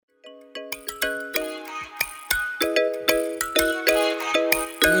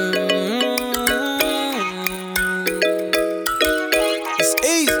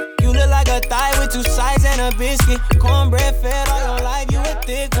biscuit. Cornbread fed all your life, you a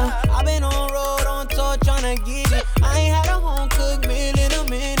thick one. I been on road, on tour, tryna get it. I ain't had a home cooked meal in a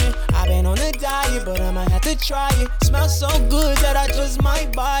minute. I been on a diet, but I'ma have to try it. Smells so good that I just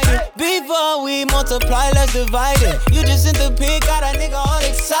might buy it. Before we multiply, let's divide it. You just sent the pic, got a nigga all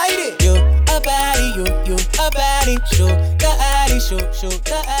excited. You a baddie, you a baddie. Shoot the addy, shoot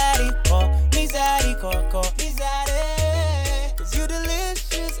the addy. Call me zaddy, call me zaddy. Cause you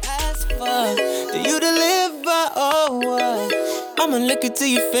delicious as fuck. Do you deliver or what? I'ma lick it till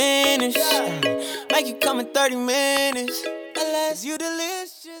you finish. Make you come in 30 minutes. Unless you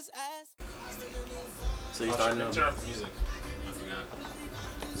delicious as. So you starting turn off the music. I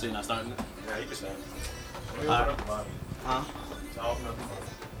forgot. So you're not starting it? Yeah, you can start. Alright. Huh? So I'll open up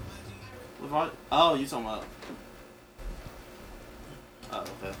the bottom. Oh, you talking about? Oh,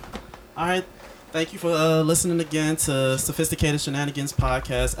 okay. Alright. Thank you for listening again to Sophisticated Shenanigans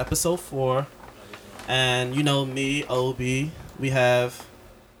Podcast, Episode 4. And you know me, OB. We have...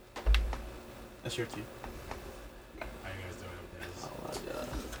 That's your cue. How you guys doing, guys? Oh my god.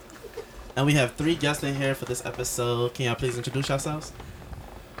 And we have 3 guests in here for this episode. Can y'all please introduce yourselves?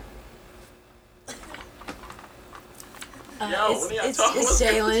 It's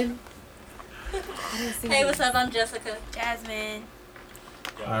Jalen. Hey, what's up? I'm Jessica. Jasmine.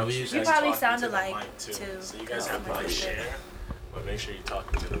 Alright, we You usually probably sound alike, too. too. So you guys Oh, have to okay. share, but make sure you're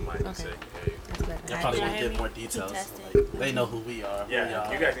talking to the mic and say, hey. That's better. y'all probably Can want I to get hear more me? details. Testing. Like, they know who we are.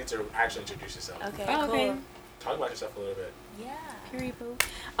 Yeah, you guys need to actually introduce yourself. Okay, Oh, okay. cool. Talk about yourself a little bit. Yeah. Period, boo.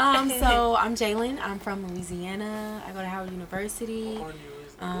 So I'm Jalen. I'm from Louisiana. I go to Howard University.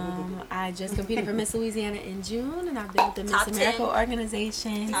 I just competed for Miss Louisiana in June, and I've been with the Miss Top 10. America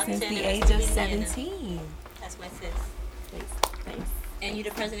organization Top since 10 the in age of Louisiana. 17. That's my sis. Thanks. And you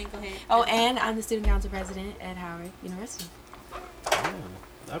the president? Go ahead. Oh, and I'm the student council president at Howard University. Oh,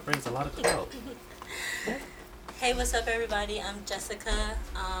 that brings a lot of clout. Hey, what's up, everybody? I'm Jessica.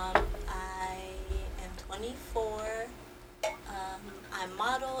 I am 24. I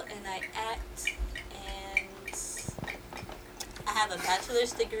model and I act, and I have a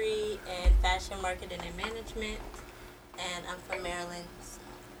bachelor's degree in fashion marketing and management, and I'm from Maryland. So.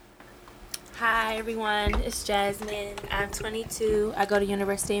 Hi everyone, it's Jasmine. I'm 22. I go to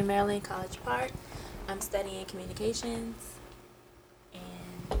University of Maryland, College Park. I'm studying communications,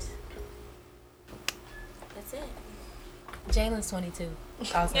 and that's it. Jalen's 22.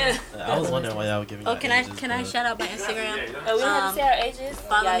 Also. Yeah. I was wondering why y'all were giving Oh, y'all can I ages, shout but- out my Instagram? Oh, we don't have to say our ages.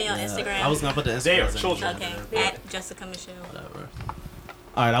 Follow me on Yeah, Instagram. I was gonna put the Instagram. They are children. Okay, But at Jessica Michelle. whatever.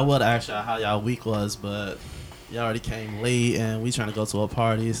 All right, I would ask y'all how y'all week was, but y'all already came late, and we trying to go to a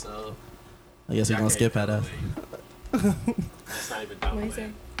party, so I guess we're gonna skip at that. That's not even done. What you say?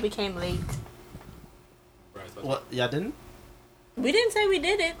 We came late. What? Y'all didn't? We didn't say we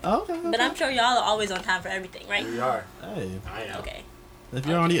did it, Oh, okay. but I'm sure y'all are always on time for everything, right? We are. Hey, I am. Okay. if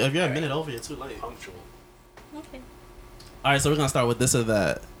you're a minute over, you're too late. Punctual. Okay. All right, so we're gonna start with this or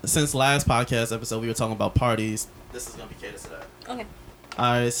that. Since last podcast episode, we were talking about parties. This is gonna be catered to that. Okay.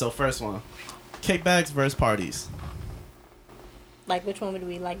 All right, so first one, kickbacks versus parties. Like, which one would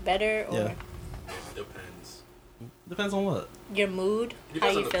we like better, or Yeah. Depends. Depends on what. your mood, It how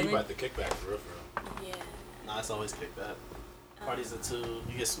depends you on the people feeling? at the kickback, for real, for real. Yeah. Nah, it's always kickback. Parties are too.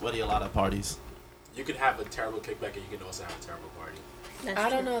 You get sweaty a lot at parties. You can have a terrible kickback and you can also have a terrible party. That's I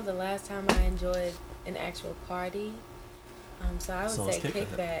don't true. know the last time I enjoyed an actual party. So I would So it's say kickback.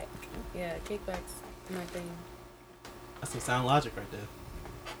 kickback. Yeah, kickback's my thing. That's some sound logic right there.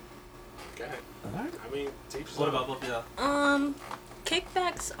 Okay. All right. I mean, teach What about both of y'all?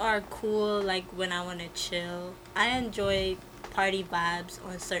 Kickbacks are cool, like when I want to chill. I enjoy party vibes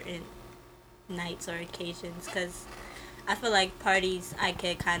on certain nights or occasions, because I feel like parties I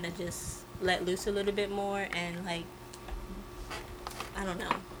could kind of just let loose a little bit more and, like, I don't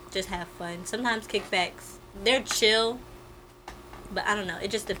know, just have fun. Sometimes kickbacks, they're chill, but I don't know,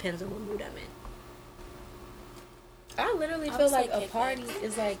 it just depends on what mood I'm in. I literally I feel would say like a kickbacks. party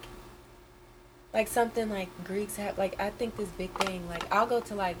is like something like Greeks have. Like, I think this big thing. Like, I'll go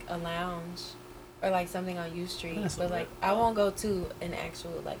to like a lounge or like something on U Street, That's but like I won't go to an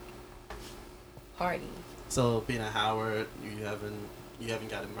actual like party. So being at Howard, you haven't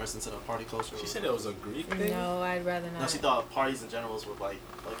got immersed into the party culture. She said it was a Greek thing? No, I'd rather not. No, she thought parties in general were like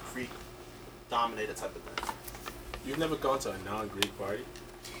Greek dominated type of thing. You've never gone to a non-Greek party?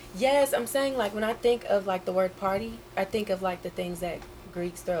 Yes, I'm saying like when I think of like the word party, I think of like the things that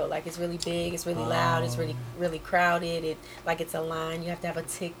Greeks throw. Like, it's really big, it's really loud, it's really crowded. It's a line. You have to have a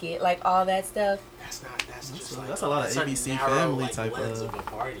ticket. Like all that stuff. That's just a- like that's a lot of that's ABC narrow, Family like, type lens of- a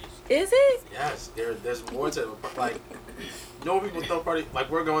party. Is it? Yes, there's more to like. Normal people throw party.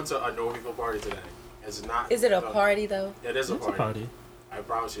 Like, we're going to a normal people party today. It's not. Is it a no, party though? It is a It's party. a party. I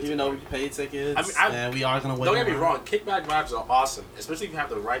promise you. Even though we paid tickets, and we are gonna wait. Don't get me around. wrong. Kickback vibes are awesome, especially if you have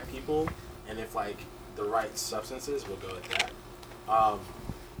the right people and if like the right substances. We'll go with that.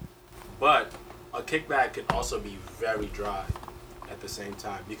 But a kickback can also be very dry at the same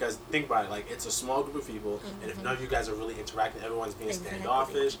time because think about it. Like it's a small group of people, and if none of you guys are really interacting, everyone's being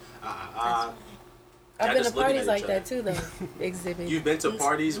standoffish. I've been to just looking parties at like each that too, though. Exhibit. You've been to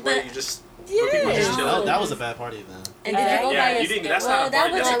parties where you just Yeah. where people just chill. No, that was a bad party then. And did you go Yeah, by you didn't. That's not a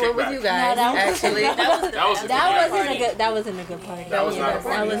party. That's a I went with kickback. you guys. Actually, that wasn't a good party. That was not a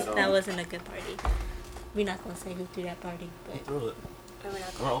party at all. That wasn't a good party. We're not gonna say who threw that party, Who but threw it?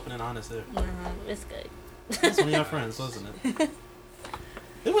 We're open and honest here. it's good. It's one of your friends, wasn't it?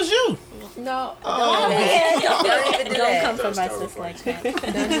 It was you. no, Oh. don't even do Don't that. come from my That's sis like that. Don't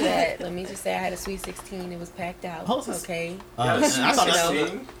do that. Let me just say I had a Sweet 16. It was packed out. Oh, it's- Okay. I thought that's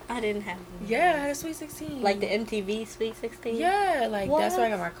I didn't have one. Yeah, I had a Sweet 16. Like the MTV Sweet 16. Yeah, like What? that's where I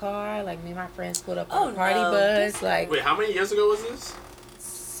got my car. Like me and my friends pulled up on Oh, a party no. bus. Like Wait, how many years ago was this?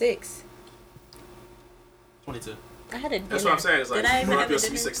 6. 22. I had a dinner. That's what I'm saying. It's like Did I you even grew up have your a Sweet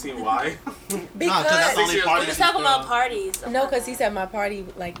dinner? 16. Why? Nah, 'cause that's the only Because- party. We're just talking about parties. No, because he said my party,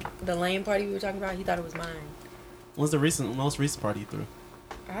 like the lame party we were talking about, he thought it was mine. What's the most recent party you threw?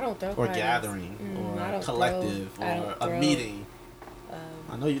 I don't throw Or parties. gathering, I or don't collective, throw. I or don't a throw. meeting?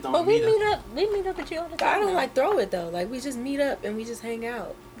 I know you don't But meet we meet up with you all the time. I don't now. like throw it though. Like we just meet up and we just hang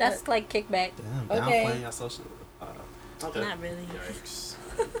out. That's like kickback. Damn, Okay. downplaying your social. Okay. Not really. Yikes.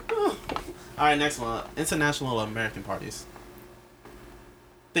 All right, next one. International or American parties.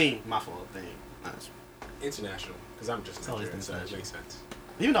 Theme, my fault. Theme. Nice. International, because I'm just It's always Nigerian, so it international. makes sense.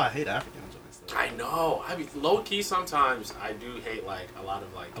 Even though I hate African joints. though. I know. I mean, low key sometimes I do hate like a lot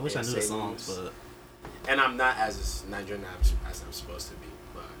of like. I wish I knew the ASA songs, moves. but And I'm not as Nigerian as I'm supposed to be,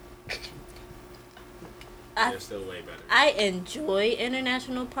 but I they're still way better. I enjoy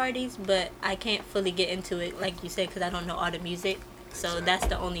international parties, but I can't fully get into it, like you said, because I don't know all the music. So Exactly. that's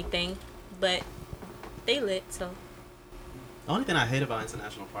the only thing. But they lit, so. the only thing I hate about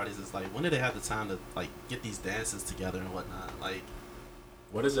international parties is like when do they have the time to like get these dances together and whatnot? Like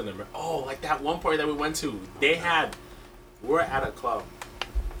What is it? Oh, like that one party that we went to. We're at a club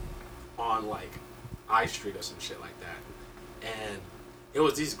on like I Street or some shit like that, and it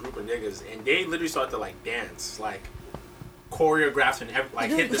was these group of niggas, and they literally started to like dance, like choreographed and like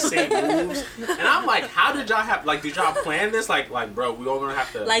hit the same moves. And I'm like, how did y'all have like? Did y'all plan this? Like, bro, we all gonna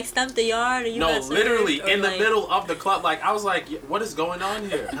have to Like stump the yard? Or you No, got served, literally or in the like- middle of the club. Like I was like, what is going on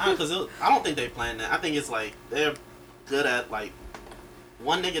here? nah, because I don't think they planned that. I think it's like they're good at like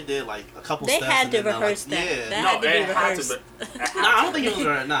one nigga did like a couple They steps. had and to then they're, rehearse like, that. Yeah. That No, had to be it had to rehearsed. be. Nah, I don't think it was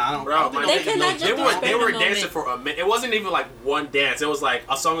right. Nah, I don't. Bro, I don't think They no cannot no just They joke. were Spend a dancing moment. for a minute. It wasn't even like one dance. It was like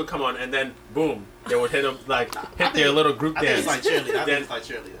a song would come on and then boom, they would hit them like hit their little group I think dance. it's like cheerleading. I Then- think it's like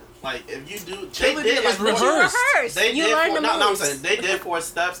cheerleading. Like if you do, Cheerleading they did is like rehearsed. They You did learn four, the no, I'm moves. saying they did 4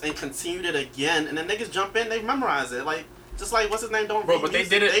 steps and continued it again, and then niggas jump in, they memorize it. Like just like what's his name? Don't Bro, read but they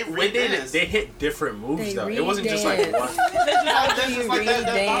music, did it. They They did it. re-dance. They hit different moves They though. It wasn't just like re-dance. one. That's just like that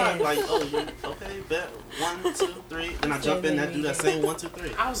vibe. Re-dance. Like oh, you okay? Bet 1, 2, 3. Then I jump in and do that same 1, 2,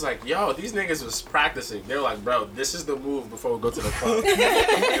 3. I was like, yo, these niggas was practicing. They were like, bro, this is the move before we go to the club. They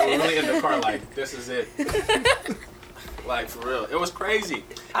were really in the car like, this is it. Like for real, it was crazy. And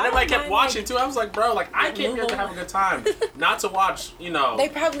I everybody don't kept mind, watching too. I was like, bro, like I came here to have a good time, not to watch. You know, They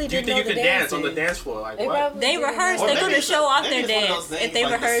probably do you didn't think you know the could dance on the dances. dance floor? Like They what? probably They didn't rehearsed. know. They're Or gonna maybe show off maybe their it's one of those dance. If things, they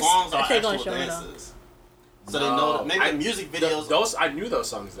like, rehearse, the songs are if they gonna actual show it off. dances. So they know. Maybe the music videos. Those I knew those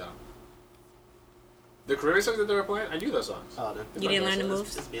songs though. The Caribbean songs that they were playing, I knew those songs. Oh, You didn't learn the it's-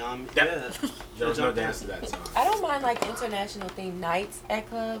 moves? It's beyond me. That- Yeah. There was no dance to that song. I don't mind like international themed nights at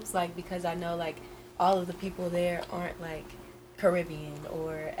clubs, like because I know like all of the people there aren't like Caribbean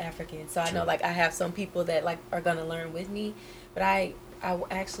or African, so I know True. like I have some people that like are gonna learn with me, but I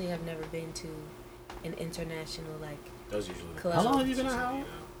actually have never been to an international like Those usually. Club. How long have you been at Howard?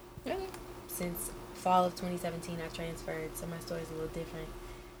 since fall of 2017. I transferred, so my story's a little different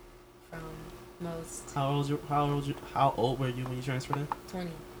from most. How old were you when you transferred in?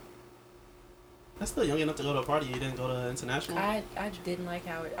 20. That's still young enough to go to a party. You didn't go to international. I didn't like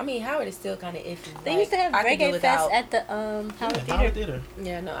Howard. I mean, Howard is still kind of iffy. They Like, used to have I could do reggae fest without- at the Howard Yeah, Theater. Howard Theater.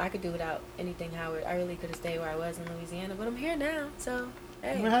 Yeah, no, I could do without anything Howard. I really could have stayed where I was in Louisiana, but I'm here now, so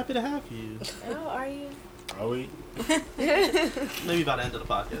hey. We're happy to have you. Oh, are you? Are we? Maybe by the end of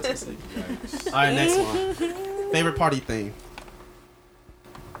the podcast, we'll see. All right, next one. Favorite party thing.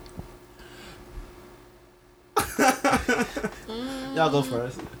 Y'all go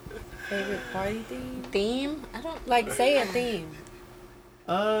first. Favorite party theme? Theme? I don't. Like, say a theme.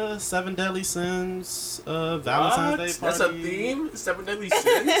 Seven Deadly Sins, Valentine's Day party. That's a theme? 7 Deadly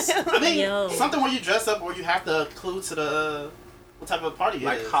Sins? I mean, Yo. something where you dress up or you have to clue to the what type of party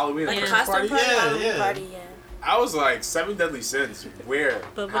Like it is. Halloween, Like a Christmas costume party? party, Yeah, Halloween yeah. party, yeah. I was like, 7 Deadly Sins. Where?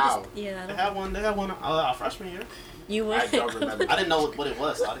 But How? yeah, I They don't- had one our freshman year. you were. I don't remember. I didn't know what it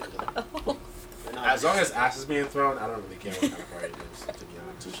was, so I didn't go. As long as ass is being thrown, I don't really care what kind of party it is, to be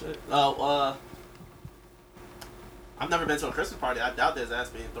honest. I've never been to a Christmas party. I doubt there's ass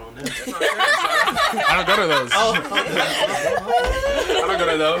being thrown in. That's what I'm saying. I don't go to those. Oh, I don't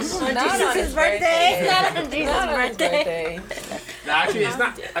go to those. Not on Jesus' his birthday. Not on Jesus' Not on his birthday. No, actually, it's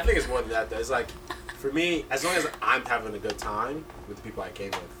not. I think it's more than that, though. It's like, for me, as long as I'm having a good time with the people I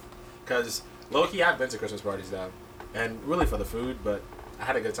came with. Because, low-key, I've been to Christmas parties, though. And really for the food, but I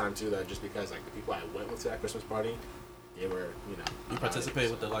had a good time, too, though, just because, like, the people I went with to that Christmas party, they were, you know. you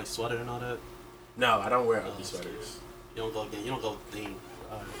participate with the like sweater and all that. No, I don't wear ugly sweaters. You don't go again. You don't go theme.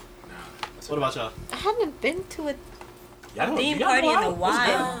 Alright. Nah. What about y'all? I haven't been to a Y'all don't, theme y'all party go in a out? What's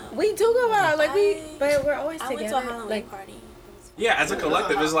while. good? We do go out, like I- but we're always I together. went to a Halloween like, party. Yeah, as a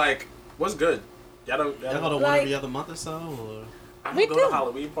collective, it's like, what's good? Y'all don't. Y'all go to one Like- every other month or so, or I We don't go do. to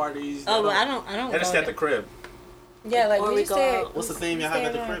Halloween parties. Oh, Y'all but I don't I just go stay at the there. crib. yeah, like Or we we just go stay. out. What's the theme we y'all have stay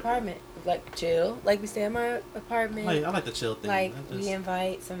at the in our crib? apartment, like chill. Like we stay in my apartment. I like the chill thing. Like I just- we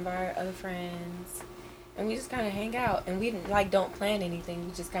invite some of our other friends, and we just kind of hang out. And we like don't plan anything.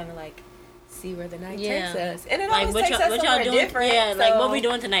 We just kind of like see where the night Yeah. takes us, and it Like always what takes y'all, us what y'all somewhere doing? different. Yeah, like what so- we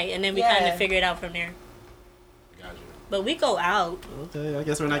doing tonight, and then we kind Yeah. of figure it out from there. Gotcha. But we go out. Okay, I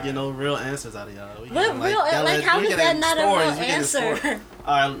guess we're not getting no real answers out of y'all. We What getting, real? y'all Like, how we is that getting not a stories, real we getting answer? stories.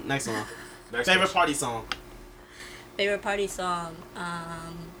 All right, next one. Next Favorite question. party song. Favorite party song?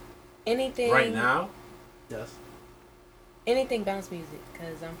 anything. Right now? Yes. anything bounce music,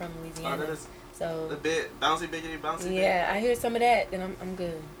 because I'm from Louisiana. So bit bouncy, biggity, bouncy. yeah, I hear some of that, then I'm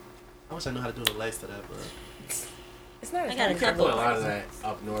good. I wish I knew how to do the legs to that, but It's not. I as gotta hard You as can't play a it lot of looks. that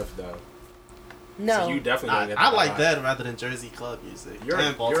up north, though. No. So you definitely don't get I that like vibe. that rather than Jersey club music. You're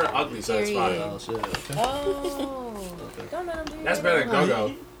And Baltimore ugly, music. so it's fine. Period. Oh shit. Okay. Oh. Okay. Don't let them do That's that. better than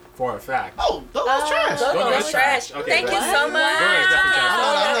Go-Go, for a fact. Oh, Go-Go's trash. Go-Go Go-Go is is trash. trash. Okay, Thank you what? so much. Go-Go is definitely trash. I'm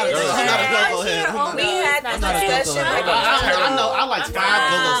not a Go-Go head. We had I'm this not a Go-Go discussion. head. Like, I know. I like 5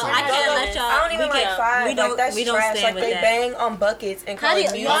 Go-Go songs. I can't let y'all. I don't even we like can't- 5. We don't. Like, that's we don't trash. stand Like with they that. bang on buckets and How call do it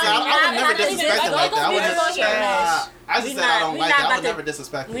you- music. Okay, I would never How do you disrespect it think like that. I Go-Go would music just. is trash? I just We said not- I don't we like not it. I about would to- never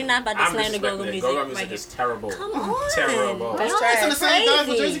disrespect it. We're not about to I'm slander disrespecting Go-Go it. music. Go-Go right music here. is terrible. Come on. Terrible. That's It's in the same guys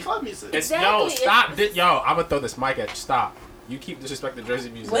with crazy. Jersey club music. It's Exactly. no stop. Yo, I'm gonna throw this mic at you. Stop. You keep disrespecting Jersey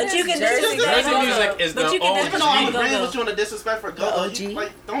music. What But you is can Jersey disrespect Jersey Go-Go. music is But the you can OG. Even though I'm disrespect agreeing Go-Go. with you on the disrespect for Go-Go, OG? you,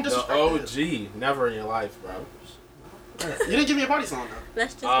 like, don't The disrespect it. OG. Never in your life, bro. You didn't give me a party song though.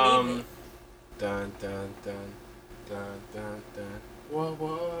 Let's just leave it. Dun dun dun dun dun dun. Whoa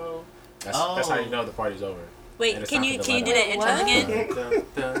whoa. That's how you know the party's over. Wait, And it's can time you for the can you do let that What? intro again? Dun,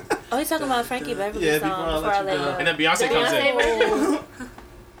 dun, dun. Oh, he's talking about Frankie Beverly Yeah, song before I before let I you let go. go. And then Beyonce comes in. Beyonce.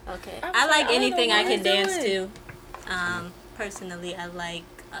 Okay. I like anything I can know why dance I to. Personally, I like.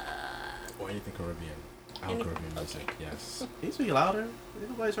 Or anything Caribbean. I love Caribbean music. Yes. Can you speak louder? Ain't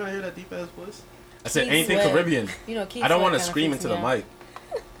nobody trying to hear that deep ass voice. I said Keith anything Sweat. Caribbean. You know, Keith I don't Sweat want to kinda scream freaks into the me out. mic.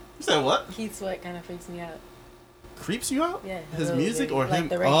 You said what? Keith Sweat kind of freaks me out. Creeps you out? Yeah. His a little music bit. or Like him?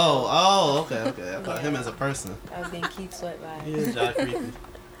 the radio. Okay. I thought him as a person. I was getting Keith Sweat vibes. He is Jack creepy.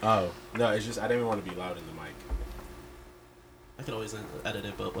 Oh no, it's just I didn't even want to be loud in the mic. I could always edit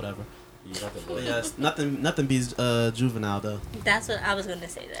it, but whatever. You got the But voice. yes, nothing beats Juvenile though. That's what I was gonna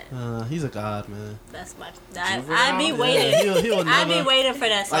say. That He's a god, man. that's my. Juvenile? I'd be Yeah, waiting. Yeah, he'll I'd never. be waiting for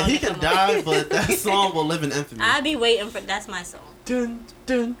that song. Like he to can come on. die, but that song will live in infamy. I'd be waiting for. That's my song. Dun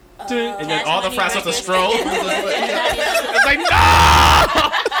dun dun. And then Cash all the Money frats have to Records. stroll. It's like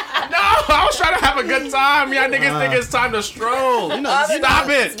no. No, I was trying to have a good time. Y'all niggas think it's time to stroll. You know, All the stop niggas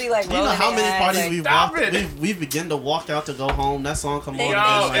it. just be like You know rolling how their many eyes, parties like, we've stop walked? it. We've begin to walk out to go home. That song come on.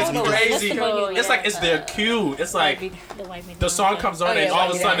 Yo, and It's we just- crazy. What's the It's like it's their cue. It's like the song comes on Oh, yeah, and all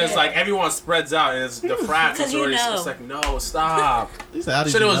of a yeah, sudden yeah. it's like everyone spreads out and it's the frats. Cause It's, you already, know. it's like no, stop. He said, how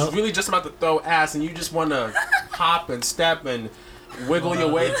did Shit, you it was know? really just about to throw ass and you just want to hop and step and wiggle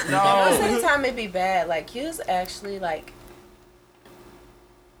your way. Most of No. the time it be bad. Like he was actually like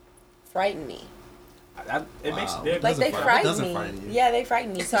frighten me. It makes Wow. it Like they Doesn't frighten doesn't me. frighten you. Yeah, they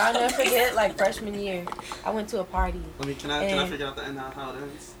frighten me. So I'll never forget. Like freshman year, I went to a party. Can I And- figure out the end how it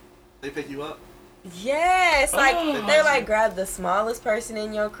ends? They pick you up. Yes, like Oh. they like grab the smallest person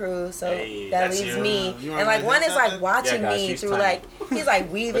in your crew, so Hey, that that's leaves you. me, You and like remember one is like that? watching Yeah, guys, me she's through tiny. like he's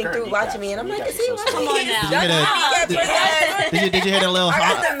like weaving Look at her through watching kneecaps. me, and I'm Her like, is kneecaps he are so watching small. me? Come on now. Don't do Did you hear kneecap, Did you hear that little I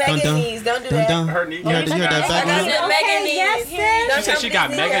got the dun mega dun knees. Don't do dun that. dun? Her You kneecaps. heard that I got background? the mega Okay, knees. yes, sis. Don't She said tell she me got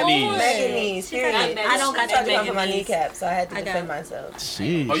these mega knees. knees. Mega knees. Period. I don't got I'm talking mega about my knees. kneecap, so I had to I defend got- myself.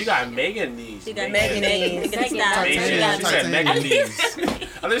 Sheesh. Oh, you got Megan knees. She got Mega knees. Megan style. Megan. She Titanium. She got said Mega knees.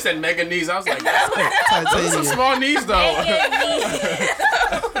 I just said Mega knees. I was like, those are some Titanium. small knees though.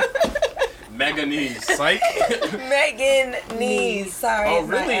 Megan Mega knees. Psych. Megan knees. Sorry, Oh,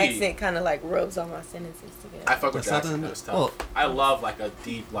 my really? accent kind of like rubs all my sentences together. I fuck with That's that. something- That was tough. well- I love like a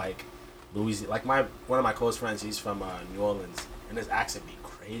deep like Louisiana. Like one of my close friends, he's from New Orleans, and his accent be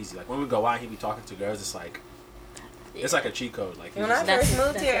crazy. Like when we go out, he be talking to girls. It's like a cheat code. Like he's When I just like, first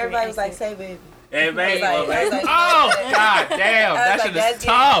moved that's here, a everybody was like, accent. "Say baby." hey baby, I was oh, like- baby. I was Oh like, god damn, I was that like, shit that's is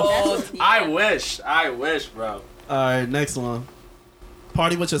getting tough. old. I wish, bro. All right, next one.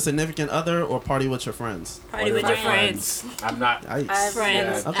 Party with your significant other or party with your friends? Party with your friends. I'm not. Yikes.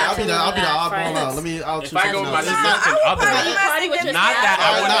 Friends. Okay, I'll be the oddball out. Friends. I'll If choose I go something with my else. significant other, Party with your not that I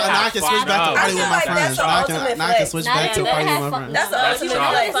Alright, wouldn't now I have can switch fun. back to No. party with my I feel like friends. that's Now I the can ultimate switch flex. back to Nah, party yeah, with my have friends. That's the That's ultimate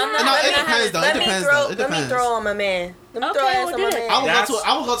tough. flex. No, it depends though. It Let me depends throw. though. It Let me depends. throw on my man. Let me Okay, throw ass we'll on do my that. man. I would That's-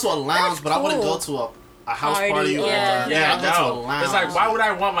 go to a lounge, but I wouldn't go cool. to a house Party, party. Or, yeah. Yeah, I'd go to a no. lounge. It's like, why would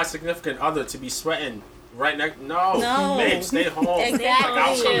I want my significant other to be sweating right next? No, No. babe, stay home. Exactly. Like, I'll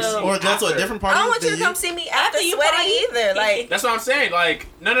come see Or go to a after. different party. I don't want you than to come see me after you sweaty party. either. Like, That's what I'm saying. Like,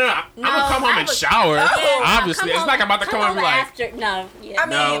 no. I'm No, gonna come home I and would- shower. Oh. Obviously, it's like I'm about to come home and be like, after. No, yeah. I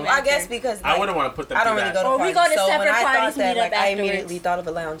mean, No. I guess because I like, wouldn't want to put them. I don't through really that. go to Or we parties. go to so when separate I thought parties, that, meet like, up I afterwards. immediately thought of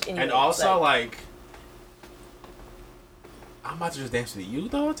a lounge. Anyway, And also, like, I'm about to just dance with you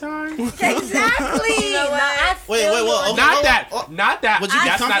the whole time. exactly. You know what? Wait, well, okay, Not well, that. well, Not that. Would you be,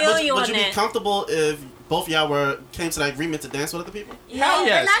 that's not. feel you would on you be that. comfortable if both of y'all came to that agreement to dance with other people? Hell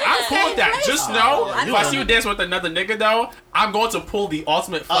yes, not in I'm the cool same with that. place. Just Oh, know, I if know. I see you dance with another nigga though, I'm going to pull the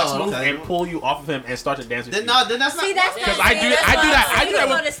ultimate flex Oh, move okay. and pull you off of him and start to dance with Then you. no, then that's not. See, that's Because not I fair. do That's that why with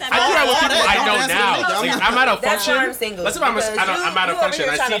go to people separate I Oh, know don't dance now. with me. Like, I'm at a That's why function. I'm single, Let's say I'm because at a you function.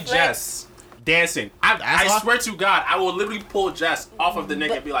 over here I trying see to flex. Jess dancing. I all? swear to God, I will literally pull Jess off of the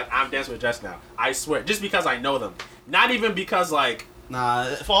nigga and be like, I'm dancing with Jess now. I swear, just because I know them. Not even because like. Nah,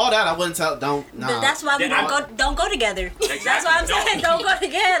 for all that, I wouldn't tell. Don't. Nah. But that's why we Then don't go together. Exactly. That's why I'm saying don't go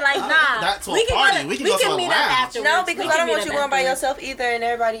together. Like, nah. That's a we can party. Go to, We can go to a meet lounge. up afterwards. No, because We I can don't meet want you up going by afterwards. yourself either, and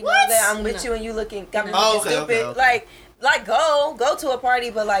everybody What? know that I'm with No. you and you looking got me Oh, looking okay, stupid. okay. Like go to a party,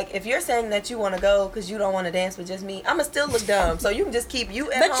 but like if you're saying that you want to go because you don't want to dance with just me, I'ma still look dumb. So you can just keep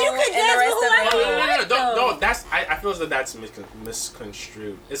you at But home you can and dance the rest with of whoever it. you want. No. That's I feel as though that's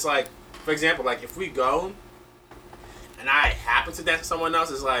misconstrued. It's like, for example, like if we go and I happen to dance with someone else,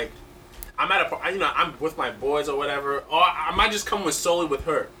 it's like I'm at I'm with my boys or whatever, or I might just come with solely with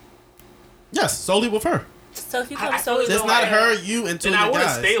her. Yes, solely with her. So if you I come feel solely as It's though not I- her, you, and two Then of I the wouldn't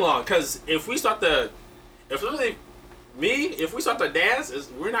guys. stay long, because if we start to dance,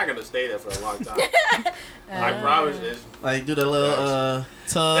 we're not gonna stay there for a long time. I promise. Like do the little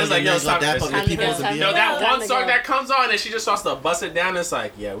tug It's like, and yo, then go stop dap this. up the Time to peoples go, and be No, like, that Time one to song go. that comes on and she just starts to bust it down. It's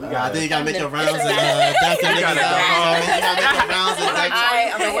like, yeah, we got then you it. gotta make your rounds and gotta dap the We niggas gotta out. go. You gotta make your rounds and like,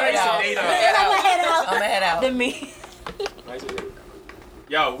 I'm gonna head out. Date I'm up. gonna head out. Than me.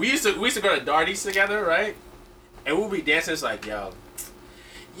 Yo, we used to go to Darty's together, right? And we'll be dancing. It's like, yo,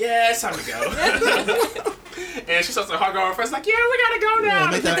 yeah, it's time to go. And she starts to hug our friends, like, yeah, we gotta go now.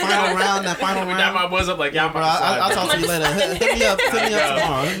 yeah, make that final round, We dap my boys up, like, yeah, I'm Bro, about to I'll slide. talk to you later. Hit me up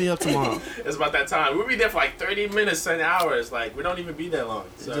tomorrow. Hit me up tomorrow. It's about that time. We'll be there for like 30 minutes, 10 hours. Like, we don't even be there long.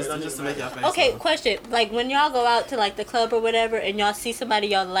 So it don't Just to even make y'all matter. face. Okay, laugh. question. Like when y'all go out to like the club or whatever, and y'all see somebody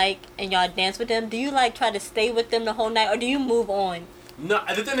y'all like, and y'all dance with them, do you like try to stay with them the whole night, or do you move on? No,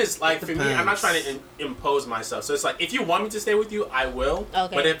 the thing is, like, for me, I'm not Depends. trying to impose myself. So it's like, if you want me to stay with you, I will.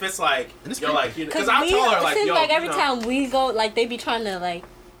 Okay. But if it's like, And it's you're like, you know, Because because I'll tell her, like, it seems yo, like every you know, time we go, like they be trying to like,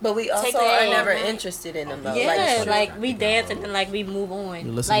 But we also Take are the- never interested in them though. yeah, shit. like we dance and then like we move on.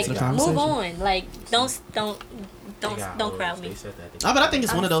 You listen Like to the conversation? move on. Like don't got crowd hoes. me. They said that. No, but I think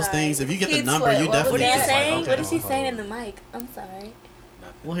it's one of those sorry. things. If you get the Keith number, Sweat, you what was definitely. What are you Yeah. saying? Okay. What is he saying in the mic? I'm sorry.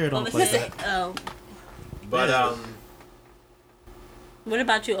 We'll hear it on What the was he play. say? Oh, But, Yeah. what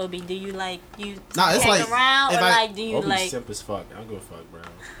about you, Obi? Do you like you Nah, it's hang like, around if or I- like do you Obi's like? simp as fuck. I don't give a fuck, bro.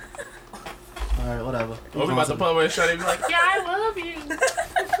 All right, whatever. Obi about to pull away and shut it and be like, yeah, I love you.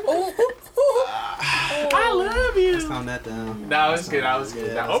 I love you. Let's calm that down. No, I was kidding.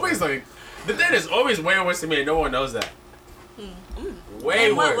 Yeah, Nah, Obi's like, the thing is, Obi's way worse than me and no one knows that. way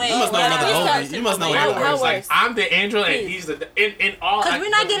In what worse. way? You must know Yeah, another yeah. Obi. You must know Way another worse. Obi. Like I'm the angel and Please. he's the in all. Because we're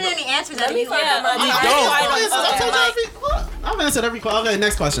not getting any answers out of you. find out my You tires. don't. I told you I've answered every question. Okay,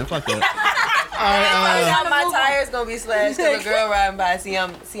 next question. Fuck that. All right. My tire's gonna be slashed because a girl riding by. See,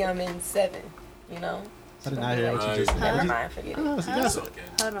 I'm in 7. You know. I did not hear what you just said. Never mind. Forget it. That's okay.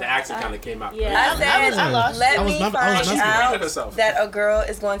 Hold on. The accent kind of came out. Yeah. I said, I lost. let I was me mem- I was find mesmerized. out that a girl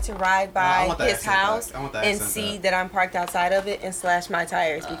is going to ride I by want the his accent house back. I want the and accent see back. that I'm parked outside of it and slash my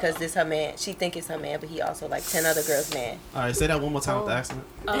tires because this her man. She think it's her man, but he also like 10 other girls' man. All right, say that one more time with the accent.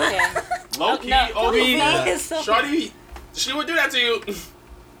 Okay. Low key, No. Obi, Yeah. Shorty, she would do that to you.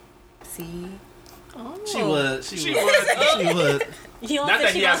 See, She would. She She would. would. She would. You don't Not think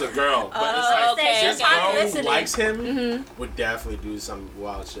that he she has wants- a girl, but Oh, it's like okay, this okay. girl who Listening. likes him would definitely do some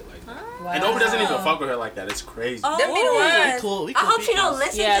wild shit like that. wow. And Obi doesn't even fuck with her like that. It's crazy. Oh, Them be the ooh. ones. Cool. We I cool hope she don't peacocks.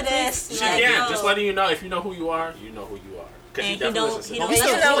 listen Yeah, to this. She Like, can. no. Just letting you know, if you know who you are, you know who you are. Because And he he definitely don't- listens he to don't me. And you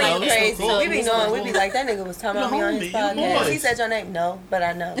still know cool, we though. We still crazy. cool. We be knowing. We be like, that nigga was talking about me on his You're homie. You podcast. boys. He said your name. No, but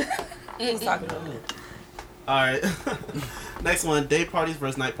I know. He was talking about me. All right. Next one: day parties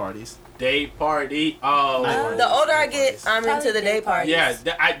versus night parties. Day party. Oh. Night party. The older I get, I'm into the day parties. Yeah,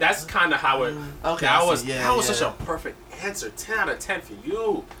 that's kind of how it. Okay, that I was see. Yeah, that was yeah. such a perfect answer. 10 out of 10 for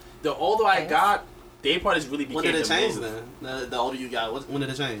you. The older I got, day parties really became When did it the change move. then? The older you got, when did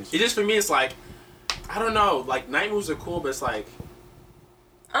it change? It just for me, it's like I don't know. Like night moves are cool, but it's like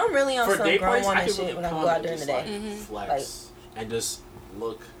I'm really on for some day grown parties, I woman can shit really when I come go out and during the just, day. like, flex and just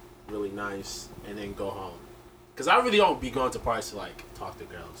look really nice and then go home. Cause I really don't be going to parties to like talk to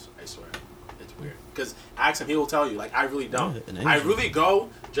girls. I swear, it's weird. Cause ask him, he will tell you. Like I really don't. Yeah, an I angel. really go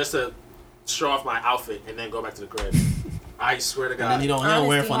just to show off my outfit and then go back to the crib. I swear to And God. then you don't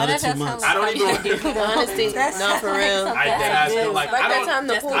wear it for another Honesty. 2 months. I don't even. Honesty, no, for real. I dead ass feel like Like I that don't. time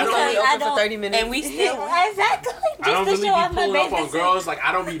the pool was I don't- only I open for 30 minutes. And we still. Exactly. Just I don't to really show off be my pulling up on baby. girls. Like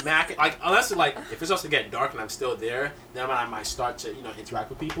I don't be macking. Like unless like if it's supposed to get dark and I'm still there, then I might start to interact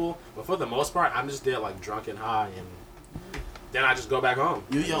with people. But for the most part, I'm just there like drunk and high, and then I just go back home.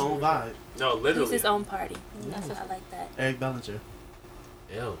 You your own vibe. No, It's literally. his own party. That's what I like that. Eric Bellinger.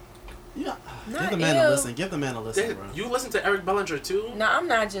 Ew. Yeah. Not Give the man ew. a listen. Give the man a listen, Dude, bro. you listen to Eric Bellinger too? No, I'm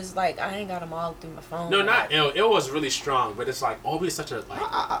not just like I ain't got them all through my phone. No, not ill. It was really strong, but it's like Obi's such a like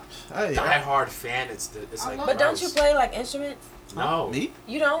Hey, diehard fan. It's like. love But don't you gross. play like instruments? No, me?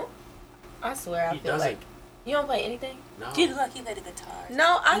 You don't. I swear, I He feel doesn't. like you don't play anything. No. He look like he played the guitar.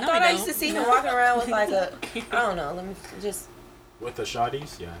 No, I No, thought we I used to don't. see him walking around with like a I don't know. Let me just. With the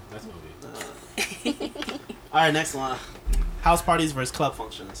shawties, yeah, that's Obi. All right, next one. House parties versus club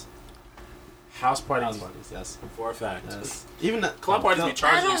functions. House parties, House parties, yes. for a fact. Yes. Even the Club parties be no,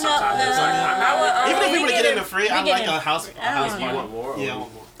 charging you I don't know, sometimes. It's like, I'm not. even if we we were to get get it- in the free, we I'd get like it- a house I don't party. know. You want more, or Yeah, I we-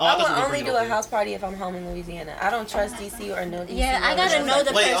 want more. Oh, I thought would you were only bringing do it a over. house party if I'm home in Louisiana. I don't trust DC or no DC. Yeah, I or gotta no- know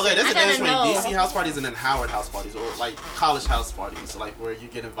the Wait, person. okay, there's I a gotta difference between know. DC house parties and then Howard house parties, or like college house parties, like where you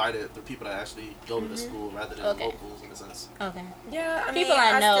get invited the people that actually go to the school rather than Okay. locals in a sense. Okay. Yeah, I mean, People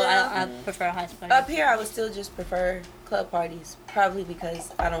I know, still- I prefer house parties. Up here, I would still just prefer club parties, probably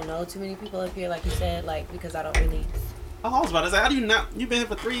because I don't know too many people up here, like you said, like because I don't really. I was about to say, how do you not? You've been here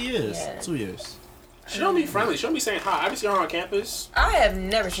for 3 years, Yeah. 2 years. She don't be friendly. She don't be saying hi. I be seeing her on campus. I have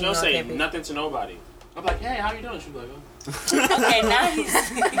never She seen don't you on say campus. nothing to nobody. I'm like, hey, how you doing? She be like, oh. Okay, now he's.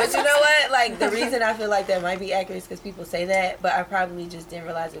 But you know what? Like the reason I feel like that might be accurate is because people say that, but I probably just didn't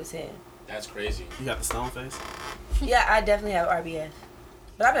realize it was him. That's crazy. You got the stone face. Yeah, I definitely have RBF,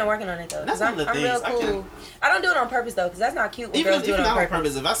 but I've been working on it though. That's Cause one of the I'm real things I cool. I don't do it on purpose though, because that's not cute when Even girls do it not on on purpose.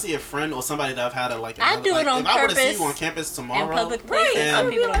 purpose. If I see a friend or somebody that I've had a like, I another, do it like, on if I were to see purpose you on campus in tomorrow, public Right, places. and I'm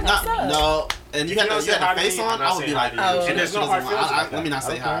gonna be like, not, what's up? no, and you If had you don't the, say you had hi the to face me, on, I'm not I would be saying like, hi to you. shit, And there's she no doesn't hard want- feelings like let me that. not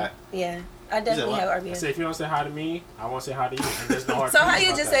say Okay. hi. Yeah, I definitely what? have I RBF. say, if you don't say hi to me, I won't say hi to you. And there's no hard So how feelings you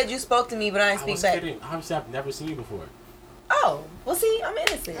about just that. said you spoke to me, but I didn't I speak was back? kidding. Obviously, I've never seen you before. Oh, well, see, I'm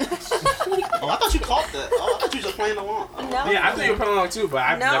innocent. Oh, I thought you caught that. Oh, I thought you were just playing along. Oh. No. Yeah, I thought you were playing along too, but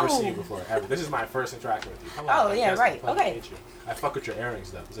I've No. never seen you before ever. This is my first interaction with you. Hello, Oh, I'm yeah, Jasmine. right. Pleasure to Okay. meet you. I fuck with your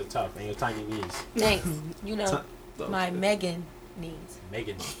earrings though. They're tough and your tiny knees. Thanks. You know, my Megan needs,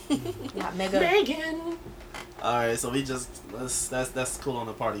 Megan. not Mega. Megan. All right, so we just that's cool on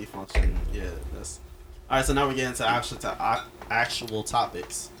the party function. Yeah, that's all right. So now we're getting to actual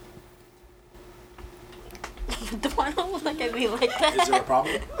topics. Why don't look at me like that? Is there a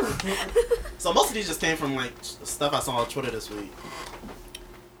problem? So most of these just came from like stuff I saw on Twitter this week.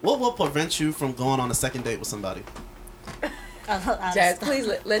 What will prevent you from going on a second date with somebody? Jazz, please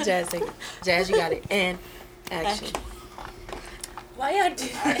let Jazz take it. Jazz, you got it. And action. Why y'all do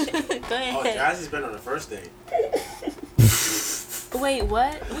that? Go ahead. Oh, Jazz has been on the first date. Wait,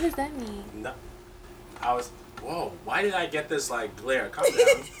 what? What does that mean? No, I was. Whoa, why did I get this like glare? Calm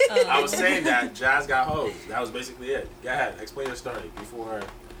down. I was saying that Jazz got hosed. That was basically it. Go ahead, explain your story before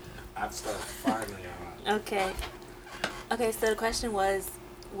I have to start firing you out. Okay, so the question was,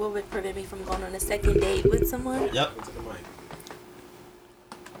 what would prevent me from going on a second date with someone? Yep. Into the mic.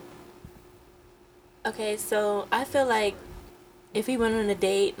 Okay, so I feel like if we went on a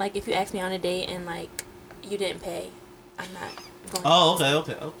date, like if you asked me on a date and like you didn't pay, I'm not going. Oh,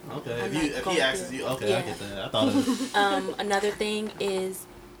 okay. I'm not If going he asks through you, it. okay, Yeah. I get that. I thought it was, Another thing is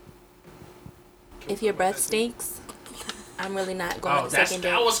if your breath stinks, I'm really not going on a second date.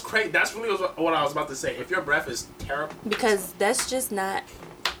 that was crazy. That's really what I was about to say. If your breath is terrible, Because that's just not.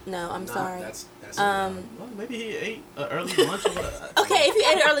 No, I'm sorry. That's well, maybe he ate an early lunch. Or whatever. Okay, if you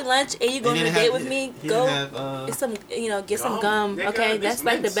ate an early lunch and you go on He a didn't date have- with me, he go didn't have, get some, get some gum. Nigga, Okay, this that's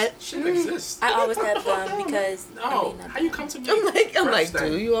like the mints best. shit exists. I always have gum because. No, I mean, how you come to me? I'm like, first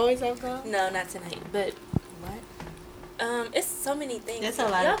then? do you always have gum? No, not tonight. But what? It's so many things. It's a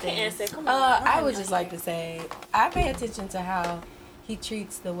lot Y'all of can things. answer. Come on. I would just like to say, I pay attention to how he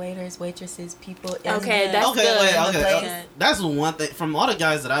treats the waiters, waitresses, people. In Okay, the- that's Okay, good. wait, in the okay. place. That's one thing. From all the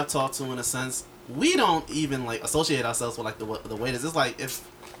guys that I've talked to, in a sense, we don't even like associate ourselves with like the waiters. It's like if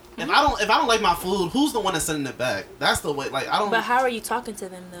I don't like my food, who's the one that's sending it back? That's the way. Like I don't. But how are you talking to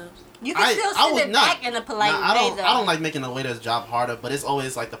them though? You can still I send would it not. back in a polite I way, don't. though. I don't like making the waiter's job harder, but it's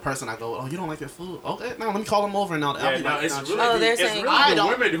always like the person I go, oh, you don't like your food? Okay, now let me call them over and I'll Yeah, be no, like, it's nah, really, Oh, they're it's saying- really I the don't-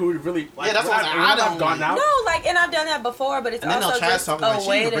 women who really like. Yeah, that's when what I'm saying. when I I've don't gone like- out. No, like, and I've done that before, but it's and then also they'll trash just talk a about she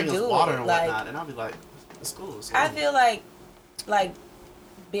way need to to bring us do water it. and Like, whatnot, and I'll be like, it's cool. It's I cool. feel like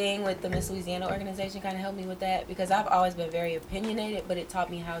being with the Miss Louisiana organization kind of helped me with that because I've always been very opinionated, but it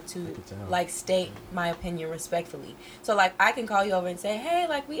taught me how to like state my opinion respectfully. So like I can call you over and say, hey,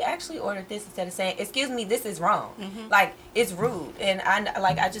 like we actually ordered this instead of saying, excuse me, this is wrong. Like it's rude, and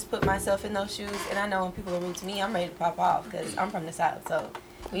I just put myself in those shoes, and I know when people are rude to me, I'm ready to pop off because I'm from the South. So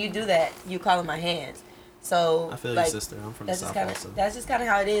when you do that, you call in my hands. So I feel like, you, sister. I'm from the that's just South kind also. of that's just kind of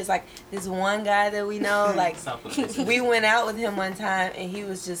how it is. Like this one guy that we know, like we went out with him one time, and he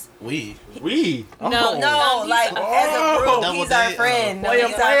was just We. no, like as a group, Double he's our date, friend. No, player,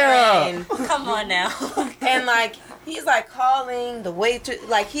 he's our friend. Come on now. And like he's like calling the waitress,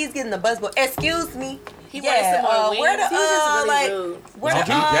 like he's getting the buzzboy. Excuse me. He wanted some more wings. where the He was just really like rude. where the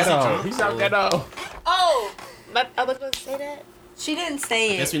ghetto. He's out ghetto. Oh, I was going to say that. She didn't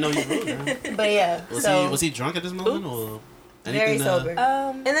say I guess it. we know you're rude, man. But yeah, Was he drunk at this moment or very anything? sober.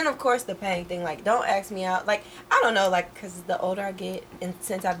 Um, And then of course the paying thing, like don't ask me out. Like I don't know, like because the older I get, and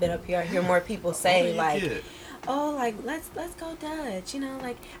since I've been up here, I hear more people say like, oh, like let's go Dutch. You know,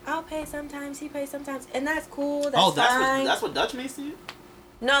 like I'll pay sometimes, he pays sometimes, and that's cool. That's fine. That's what Dutch means to you?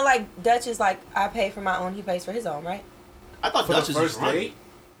 No, like Dutch is like I pay for my own, he pays for his own, right? I thought For Dutch the is first just running. date.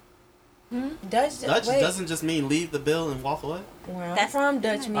 Dutch wait, doesn't just mean leave the bill and walk away. where I'm That's- from,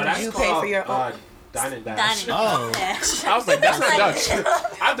 Dutch means that's you pay called, for your own. Dine and dash. Dining. Oh. Dash. I was like, that's not Dutch.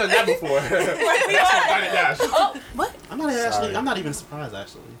 I've done that before. That's called dine and dash. oh, what? I'm not even surprised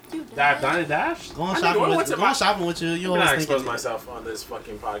actually. Dine and dash. Going shopping with you. You I'm not always expose thinking. myself on this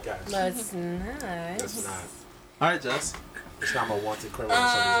fucking podcast. That's nice. That's not. All right, Jess. It's not my wanted criminal in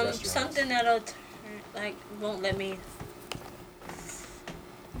some of these restaurants. Something that'll won't let me.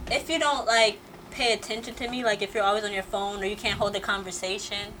 If you don't like pay attention to me, like if you're always on your phone or you can't hold a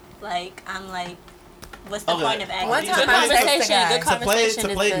conversation, like I'm like, what's the Okay. point of acting? One time Good I texted conversation. a guy. Good To play conversation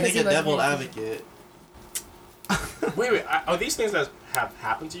is good. nigga He devil wasn't advocate. Wait, are these things that have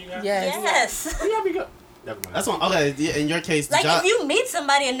happened to you guys? Yes. Yes. Yeah, never mind. That's one. Okay, yeah, in your case, Like if you meet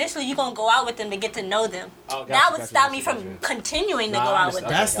somebody initially, you're gonna go out with them to get to know them. Oh, gotcha, That would gotcha, stop gotcha, me from gotcha. continuing to Nah, go I out with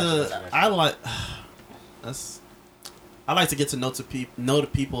them. understand. That's Gotcha, the gotcha. I like. That's. I like to get to know the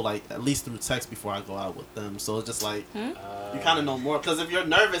people like at least through text before I go out with them. So it's just like you kind of know more because if you're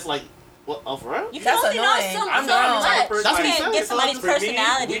nervous, like, what? Oh, for real? You can That's only annoying. know I'm so not the type much. of person You That's what he can't said. get somebody's For me,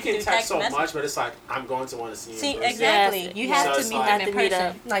 personality we can through text so message. much, but it's like I'm going to want to see you. See, in person. exactly. Yes. You So have it's to meet like- them Have in to meet person.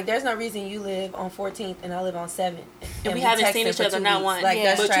 up. Like, there's no reason you live on 14th and I live on 7th. And we haven't seen texted each for other 2 not weeks. once. Like, Yeah.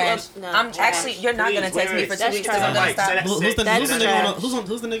 that's But you trash. no, I'm trash. actually, you're not going to Please, text me wait, for 2 that's weeks because trash. I'm going to Like, say stop. that- Who's the That's nigga trash. on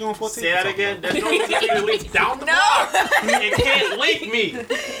who's the nigga on 14? Say that again. There's no reason for you to leave down the block. It can't link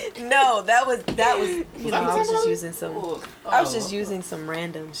me. No, that was you know, I was just somebody? using some. I was just using some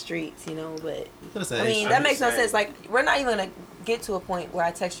random streets, you know, but I mean, I'm that makes just no saying. sense. Like, we're not even gonna get to a point where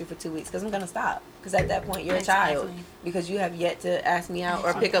I text you for 2 weeks because I'm gonna stop. Because at that point, you're a child Exactly. because you have yet to ask me out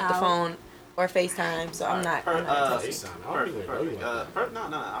or pick up the phone or FaceTime. So I'm not. I'm not texting. I don't even know you like that. No,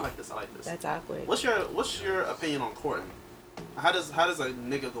 I like this. That's awkward. What's your opinion on courting? How does a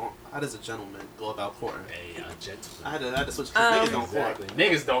nigga go? How does a gentleman go about courting? Hey, gentleman. I had to switch. Niggas don't court. Exactly.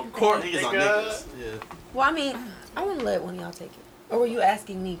 Niggas don't court, Niggas on nigga. niggas. Yeah. Well, I mean, I want to let one of y'all take it. Or were you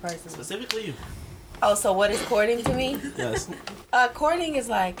asking me personally? Specifically you. Oh, so what is courting to me? Yes. Courting is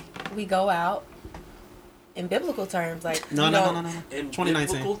like we go out in biblical terms. Like No. In 2019.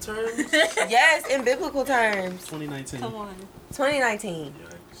 biblical terms? Yes, in biblical terms. 2019. Come on. 2019.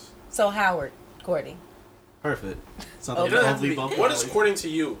 Yikes. So Howard, courting. Perfect. Something It doesn't have both to we be, both what is like. courting to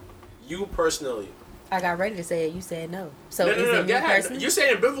you? You personally. I got ready to say it. You said no. So No, is it me go ahead. personally? You're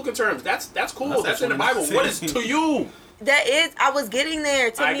saying in biblical terms. That's cool. That's That's in the Bible. 2019. What is to you? That is. I was getting there.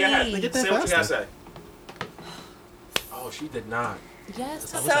 To All right, go ahead. me. Get that Say what you gotta faster. say. Oh, she did not.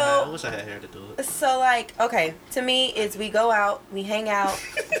 Yes. I wish I had hair to do it. So like, okay, to me is we go out, we hang out.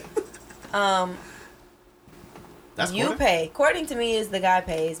 That's You courting? pay. Courting to me is the guy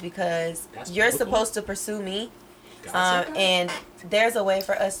pays because That's you're biblical. supposed to pursue me. Gotcha. And there's a way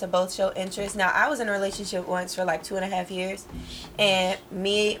for us to both show interest. Now, I was in a relationship once for like 2.5 years, and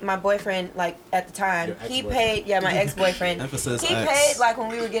my boyfriend, like at the time, Your he ex-boyfriend. paid. Yeah, my ex-boyfriend. Emphasis He X. paid like when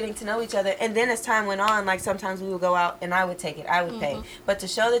we were getting to know each other, and then as time went on, like sometimes we would go out and I would take it. I would pay. But to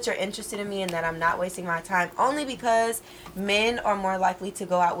show that you're interested in me and that I'm not wasting my time, only because men are more likely to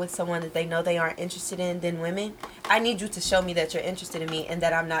go out with someone that they know they aren't interested in than women. I need you to show me that you're interested in me and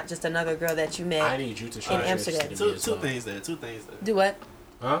that I'm not just another girl that you met. I need you to show in me Amsterdam. interested in me Two as well. things there. Two things there. Do what?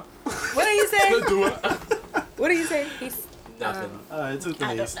 Huh? What are you saying? Do it. What are you saying? He's Nothing. All right, two I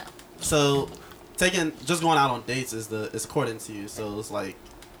don't things. know. So, just going out on dates is courting to you. So it's like,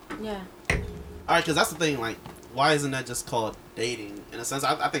 Yeah. all right, because that's the thing. Like, why isn't that just called dating? In a sense,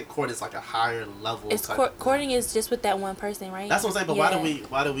 I think court is like a higher level. It's type of- courting is just with that one person, right? That's what I'm saying. But Yeah.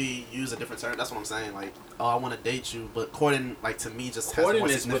 why do we use a different term? That's what I'm saying. Like, oh, I want to date you, but courting, like to me, just has Courting more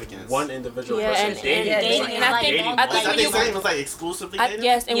is with significance. one individual Yeah, person. and- Dating and is dating like and I I'm think- dating I Is think that when the you- same? It's like exclusively dating.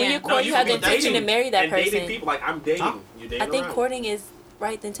 Yes, and when Yeah. you court, you can have be the intention to dating marry that and dating person. people like I'm dating. Huh? You dating I think around. courting is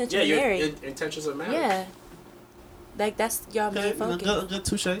right the intention Yeah, to your marry. intentions of marriage. Yeah. Like that's y'all Okay, main focus. good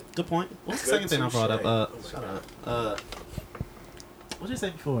touche. Good point. What's the Good second thing I brought up? touche. Shut up. What did you say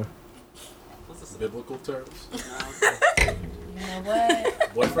before? Biblical terms. You know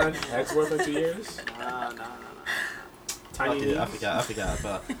what? Boyfriend, ex-boyfriend, 2 years. Nah. Tiny Okay, I knees. forgot.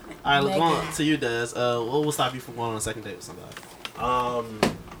 But all right, let's go on to you, Des. What will stop you from going on a second date with somebody?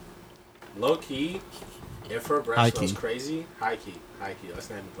 Low key, if her breath High smells key. crazy, high key. Let's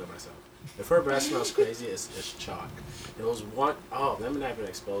not even play myself. If her breath smells crazy, it's chalk. There was one, let me not even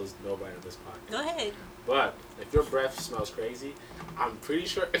expose nobody on this podcast. Go ahead. But if your breath smells crazy, I'm pretty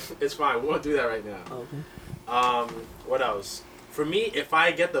sure it's fine. We won't do that right now. Okay. What else? For me, if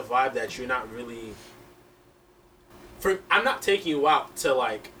I get the vibe that you're not really, I'm not taking you out to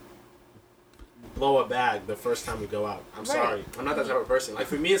like blow a bag the first time we go out. I'm sorry, I'm not that type of person. Like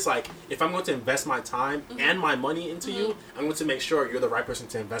for me, it's like if I'm going to invest my time and my money into you, I'm going to make sure you're the right person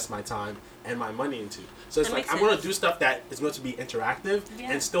to invest my time and my money into. So it's That like makes I'm going to sense. do stuff that is going to be interactive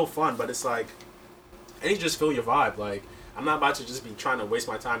Yeah. and still fun, but it's like I need to just feel your vibe. Like I'm not about to just be trying to waste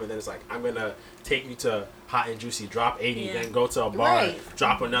my time and then it's like I'm gonna take you to Hot and Juicy, drop 80, Yeah. then go to a bar, Right.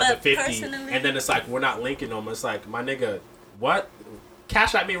 drop another But 50, personally- and then it's like we're not linking them. It's like my nigga, what?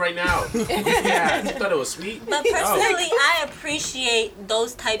 Cash at me right now. Yeah, you thought it was sweet? But personally, I appreciate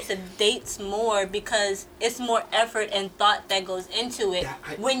those types of dates more because it's more effort and thought that goes into it Yeah,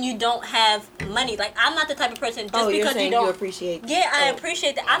 when you don't have money. Like, I'm not the type of person just You're because saying you don't. appreciate. Yeah, I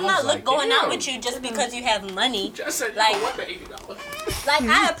appreciate that. I'm I not was like, going out damn. with you just because you have money. Just said Like- you want the $80. Like,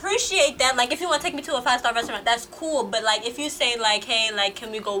 I appreciate that. Like, if you want to take me to a 5-star restaurant, that's cool. But, like, if you say, like, hey, like,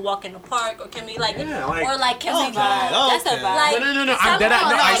 can we go walk in the park? Or can we, like, Yeah, like- or, like, can we go? That's a vibe. Like, No, I'm dead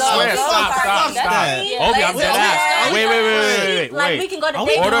ass. No, I Someone- swear. Stop. that. Yeah, Obi, like, I'm dead ass. Wait. Like, we can go to Are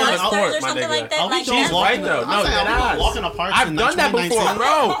we David doing Monsters court, or my something nigga? like that. Are we Like, doing that's right walking? though. I'm No, saying, dead are we ass. walking the parks I've in done that 2019? before,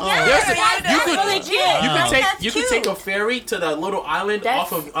 bro. Yeah, There's that's you could really legit. you could That's take you cute. could take a ferry to the little island That's-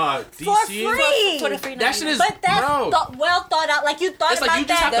 off of for DC. free. For the free That shit is But that's bro. well thought out. Like, you thought It's like about you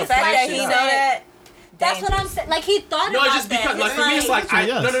just that. have The to fact price that it he up. know that. That's what I'm saying. Like, he thought No, about it's just because that. like for me it's like I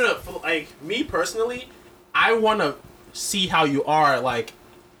Yes. no. For, like me personally, I want to see how you are like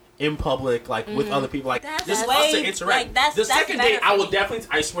in public, like with other people, like That's just us way- to interact. like, that's the second better date, for I will me. definitely.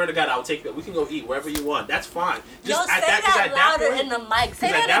 I swear to God, I will take that. We can go eat wherever you want. That's fine. Yo, Just say at that, 'cause that at that louder point, in the mic. Say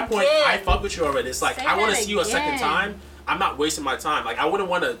 'cause that at that point, again. I fuck with you already. It's like Say I want to that see you a second again. time. I'm not wasting my time. Like I wouldn't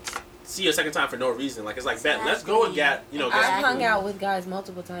want to see you a second time for no reason. Like it's like bet. Let's go and get get I've some hung food. out with guys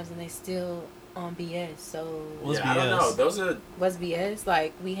multiple times and they still on BS. So What's Yeah, I don't BS? know. Those are what's BS?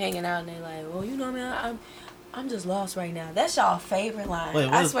 Like we hanging out and they like, well, you know, man, I'm just lost right now. That's y'all favorite line. Wait,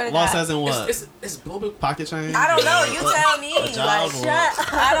 I what? swear to Lost God. as in what? It's global. Pocket change? I don't know. You tell me. A job Like,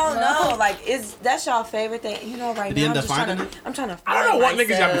 or- I don't know. Like, that's y'all favorite thing? You know, right Did you now end I'm up just trying finding to. it? I'm trying to. I don't know what find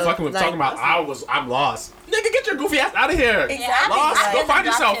niggas y'all be myself. fucking with Like, talking about. I'm lost. Nigga, get your goofy ass out of here. Exactly. Lost. Like, Go find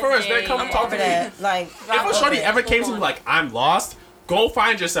yourself Drop first. your Then come name. and talk over to me. that. Like, If a shorty ever came to me like, I'm lost, go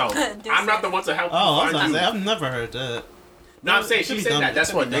find yourself. I'm not the one to help Oh, I was you gonna find say, you. I've never heard that. No, I'm saying It should she's be saying dumb- that. That's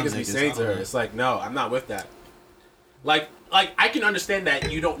it should what be dumb niggas be niggas. saying I to her. don't know. It's like, no, I'm not with that. Like I can understand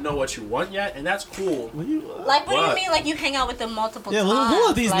that you don't know what you want yet, and that's cool. What you, Like, what do What? you mean? Like, you hang out with them multiple yeah, times? who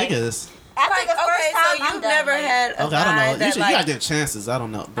are these like, niggas? After like, the first okay, time, so I'm you've done, never like, had a Okay, I don't guy know. You, that should, you like. gotta get chances. I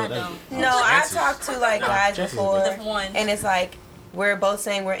don't know. I But don't. No, I've Chances. talked to like Nah, guys chances before, are Just one. and it's like we're both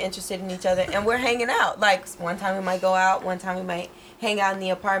saying we're interested in each other, and we're hanging out. Like one time we might go out, one time we might hang out in the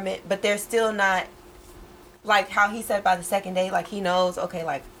apartment, but they're still not like how he said by the second day. Like he knows, okay,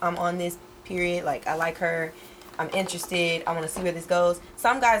 like I'm on this period. Like I like her. I'm interested. I want to see where this goes.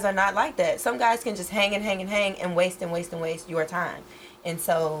 Some guys are not like that. Some guys can just hang and waste your time. And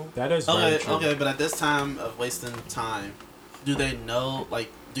so That is very okay, true. okay, but at this time of wasting time, do they know? Like,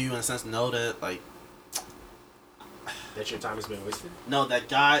 do you in a sense know that? Like, That your time has been wasted. no, that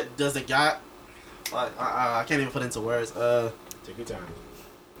guy does the guy. Like, I can't even put into words. Take your time.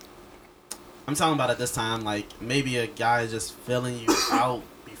 I'm talking about at this time, like maybe a guy is just filling you out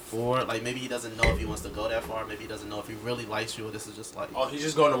before, like maybe he doesn't know if he wants to go that far. Maybe he doesn't know if he really likes you, or this is just like. Oh, he's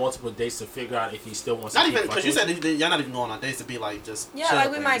just going to multiple dates to figure out if he still wants Not to keep even because you fucking said with you. you're not even going on dates to be like just. yeah, chill like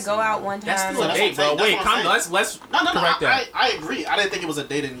we things, might go you know? out one time. That's still a That's date, what I'm bro. saying. Wait, That's what I'm come. Let's No, correct that. I agree. I didn't think it was a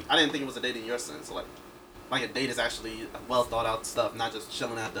date in your sense. Like a date is actually well thought out stuff, not just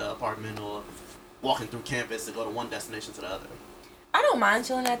chilling at the apartment or walking through campus to go to one destination to the other. I don't mind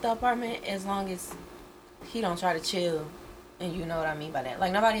chilling at the apartment as long as he don't try to chill, and you know what I mean by that.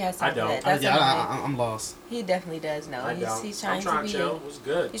 Like nobody has time I for don't. that. That's I'm lost. he definitely does know. I don't. He's trying I'm trying to be. chill. It was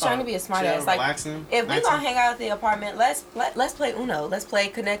good. He's trying to be a smart Chill, ass. Like relaxing. if we 19. gonna hang out at the apartment, let's play Uno. Let's play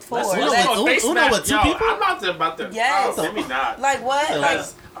Connect Four. Let's Uno face Uno that. with two Yo, people? I'm not about to. Yes. Oh, maybe not. Like what? Yeah. Like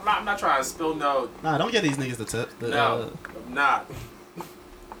Because I'm not trying to spill no. Nah, don't get these niggas the tip. No, I'm not.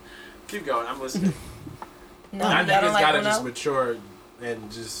 Keep going. I'm listening. no, That y'all niggas don't like gotta Uno. just mature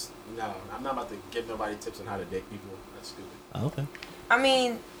and just no. I'm not about to give nobody tips on how to date people. That's stupid. Oh, okay. I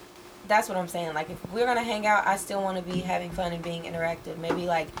mean, that's what I'm saying. Like, if we're gonna hang out, I still want to be having fun and being interactive. Maybe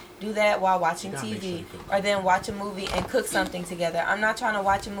like do that while watching You gotta make sure TV, you cook. or then watch a movie and cook something together. I'm not trying to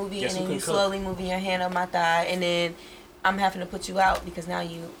watch a movie Guess and who then you can cook? slowly moving your hand up my thigh, and then I'm having to put you out because now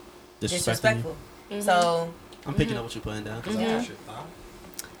you disrespectful. So I'm picking up what you're putting down. 'Cause Mhm. That's your thought.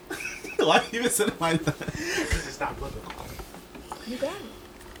 Why you even sitting like that? Because it's not looking. you got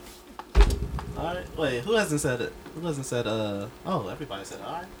it. Alright, wait, who hasn't said it? Who hasn't said, oh, everybody said,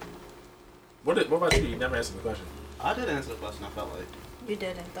 alright. What about you? You never answered the question. I did answer the question, I felt like. You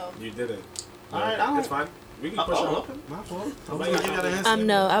didn't, though. You didn't. Alright, I don't- It's fine. We can push it Oh, up. okay, my fault. Somebody You got gotta something? answer.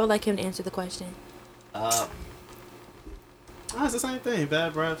 No, I would like him to answer the question. It's the same thing.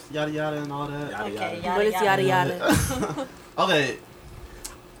 Bad breath, yada yada, and all that. Yada, Okay, yada. What is yada yada? Okay,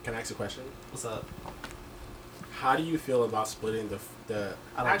 Can I ask a question? what's up? How do you feel about splitting the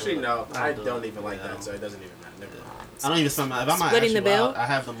I don't Actually, do it. no. I I don't do don't it. even like Yeah, I that, don't. so it doesn't even matter. Never mind. I don't even spend my. If I'm Splitting the bill? I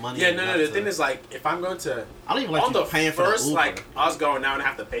have the money. Yeah, no. enough The to- thing is, like, if I'm going to I don't even like on you the paying for first, the Uber. like, us going down and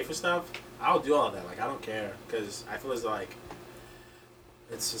have to pay for stuff, I'll do all that. Like, I don't care because I feel as though, like,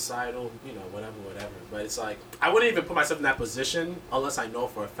 it's societal, you know, whatever. But it's like I wouldn't even put myself in that position unless I know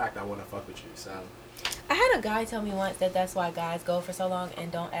for a fact I want to fuck with you. So I had a guy tell me once that that's why guys go for so long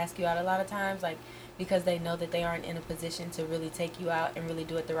and don't ask you out a lot of times, like because they know that they aren't in a position to really take you out and really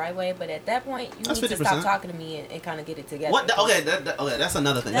do it the right way. But at that point, you That's need to 50%. stop talking to me and kind of get it together. What? Okay, okay, that's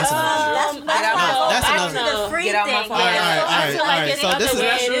another thing. That's another issue. That's No, why I go that's back another- to the free Get out my thing. phone. All right, Yeah. all right, I feel like all right. it's So this is other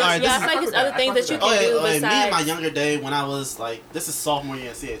ways. all right. Yeah, I This feel like it's other things that you can Okay, do me in my besides. younger day when I was like, this is sophomore year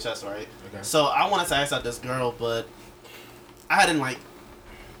in CHS, right? okay. So I wanted to ask out this girl, but I hadn't like.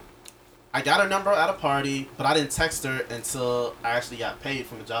 I got her number at a party, but I didn't text her until I actually got paid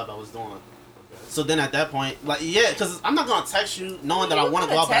from the job I was doing. So then at that point, like, yeah, because I'm not gonna text you knowing that I want to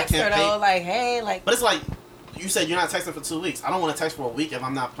go out, but I text her can't though, pay. like, hey, like. But it's like, you said you're not texting for 2 weeks. I don't want to text for a week if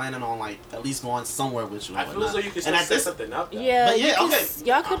I'm not planning on like at least going somewhere with you. I and feel as though whatnot. you can And still at set this- something up. Though. Yeah, But yeah, you can okay.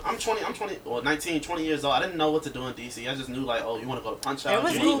 Y'all could. I'm 20 or 19, 20 years old. I didn't know what to do in DC. I just knew like, oh, you want to go to Punch Out? There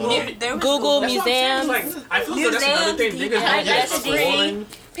was you wanna Google. go- There was Google That's what I'm saying. It's museums. like, I feel as though that's another thing. Museums, Niggas don't yeah, get that's exploring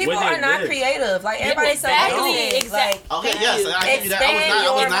People where are they not live. creative. Like everybody's so Exactly, basic. exactly. Like, Okay, yes, I give you that. I was Expand not.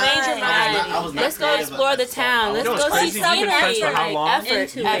 your I was not. mind. I was not Let's go creative explore at the that. town. Let's You know what's go see crazy? You've been friends for scenery. how long? Effort,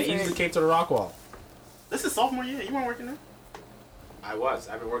 Into They it. easily effort. came to the rock wall. This is sophomore year. You weren't working there. I was.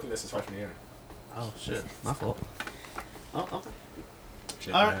 I've been working this since freshman year. Oh shit, my fault. Oh, okay.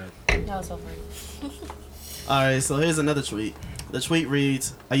 Shit, All right. man. That was so funny. All right, so here's another tweet. The tweet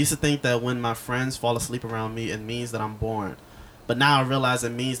reads, I used to think that when my friends fall asleep around me, it means that I'm boring. But now I realize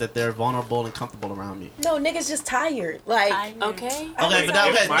it means that they're vulnerable and comfortable around me. No, niggas just tired. Like, Okay. Okay, If but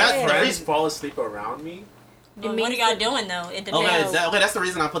that's my the friends reason. fall asleep around me, But what are y'all doing though? It depends. Okay, that's the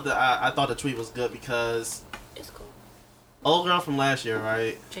reason I put I thought the tweet was good because It's cool. old girl from last year,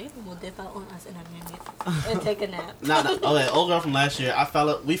 right? Jalen will dip out on us in a minute and take a nap. Okay, old girl from last year.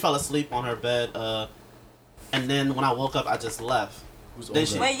 We fell asleep on her bed, and then when I woke up, I just left. who's Then older?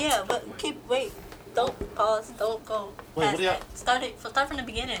 she- Wait, yeah, but wait. Don't pause. Don't go. Wait, past what do y'all- that. Start from the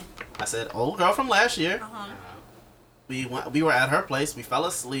beginning. I said, old girl from last year. Uh-huh. We were at her place. We fell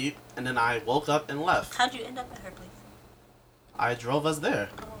asleep, and then I woke up and left. How'd you end up at her place? I drove us there.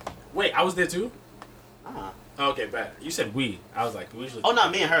 Wait, I was there too? Ah. Okay, bad. You said we. I was like, we usually. Oh,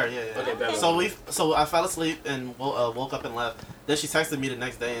 not me and her. Yeah. Okay, bad. So I fell asleep and woke up and left. Then she texted me the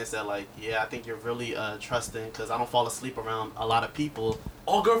next day and said like, yeah, I think you're really trusting because I don't fall asleep around a lot of people.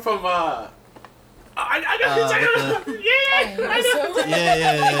 Old girl from, I got with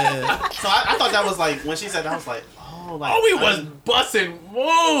Yeah. So I thought that was like, when she said that, I was like, oh, like. Oh, we was busting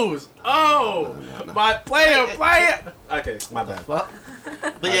moves. Oh, No. my player. Okay, my bad. Well,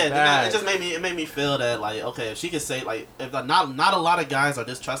 but yeah, it just made me feel that like, okay, if she could say like, if not a lot of guys are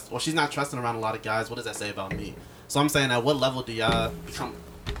just trust, or she's not trusting around a lot of guys, what does that say about me? So I'm saying, at what level do y'all become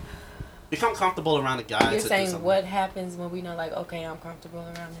comfortable around a guy? you're to saying do something? what happens when we know, like, okay, I'm comfortable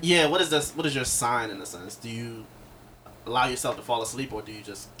around him? Yeah, what is your sign in a sense? Do you allow yourself to fall asleep, or do you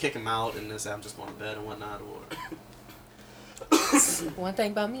just kick him out and then say I'm just going to bed and whatnot, or? One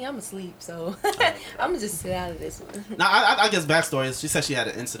thing about me, I'm asleep, so I'm gonna just sit out of this one. Now, I guess backstory is she said she had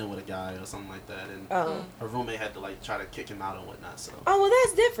an incident with a guy or something like that, and Oh. her roommate had to like try to kick him out and whatnot. So. Oh, well,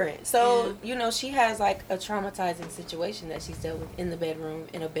 that's different. So, you know, she has like a traumatizing situation that she's dealt with in the bedroom,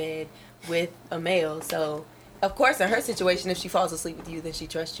 in a bed with a male. So, of course, in her situation, if she falls asleep with you, then she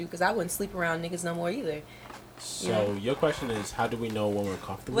trusts you, because I wouldn't sleep around niggas no more either. So your question is, how do we know when we're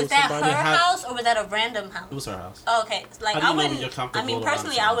comfortable Was with that somebody? her house or was that a random house? It was her house. Oh, okay. Like, How do you I know when wouldn't. you're comfortable I mean, around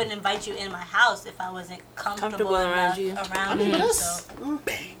personally, I somebody? wouldn't invite you in my house if I wasn't comfortable around enough you. around I mean, you. that's. So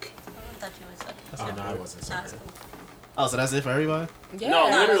Bank. I thought you was okay. Oh no, I wasn't. Nah, it's Sorry. cool. Oh, so that's it for everybody? Yeah. No,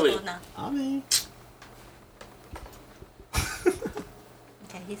 Nah, it's literally. cool now. I mean.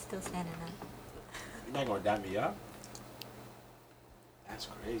 Okay, he's still standing up. You're not gonna dap me up. That's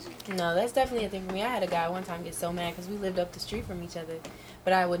crazy. No, that's definitely a thing for me. I had a guy one time get so mad because we lived up the street from each other,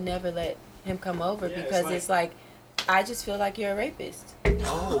 but I would never let him come over Yeah, because it's it's like, I just feel like you're a rapist.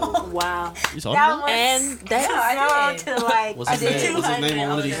 Oh. Wow. You talking about? And that's I did. to like. What's his name? What's his name on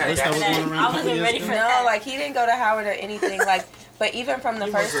one of these lists that was going around? I wasn't ready for No, that. like, he didn't go to Howard or anything. Like, but even from the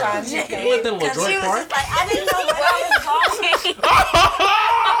first time he You came, lived in Because she LaJoy was Park? just like, I didn't know what I was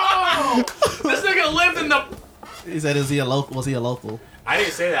watching. This nigga lived in the. He said, "Was he a local?" I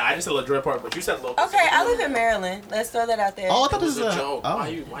didn't say that. I just said LaJoy Park, but you said local. okay, I live in Maryland. Let's throw that out there. Oh, I It thought this was was a joke. Oh. Why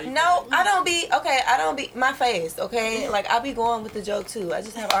you? No, I don't be my face, okay? Like, I be going with the joke too. I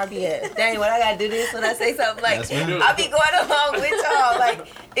just have RBS. Dang, what I gotta do this when I say something, like, That's right. I be going along with y'all. Like,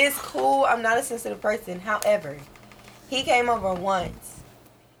 it's cool. I'm not a sensitive person. However, he came over once.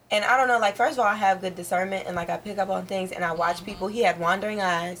 And I don't know, like, first of all, I have good discernment and, like, I pick up on things and I watch people. He had wandering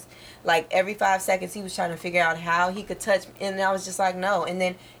eyes. Like, every 5 seconds, he was trying to figure out how he could touch me. And I was just like, no. And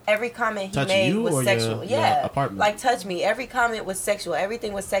then every comment he Touch made you was or sexual. your Yeah. apartment? Like, touch me. Every comment was sexual.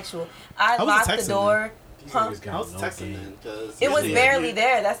 Everything was sexual. I How was locked he the texting door. These Huh? niggas got I was no texting game. then because It was usually- barely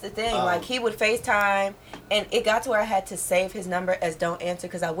there. That's the thing. Oh. Like, he would FaceTime, and it got to where I had to save his number as don't answer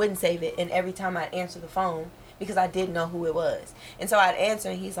because I wouldn't save it. And every time I'd answer the phone, because I didn't know who it was. And so I'd answer,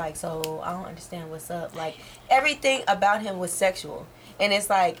 and he's like, so I don't understand what's up. Like, everything about him was sexual. And it's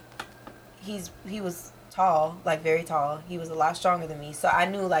like, he was tall, like very tall. He was a lot stronger than me. So I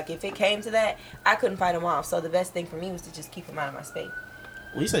knew, like, if it came to that, I couldn't fight him off. So the best thing for me was to just keep him out of my space.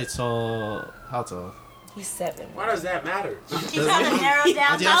 When you say tall, how tall? He's 7. Why does that matter? You trying to narrow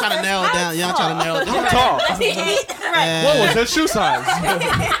down. Yeah, I'm trying to narrow it down. Yeah, I'm trying to narrow it down. Tall. And- What was that shoe size?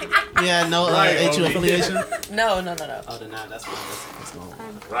 Yeah, no Right, HU okay. affiliation. No. Oh, then that's fine. That's normal.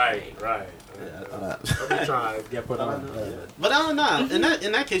 Right. Yeah, I thought I'm trying to get put on. But no. In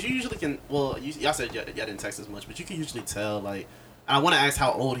that case, you usually can. Well, y'all said y'all didn't text as much, but you can usually tell. Like, I want to ask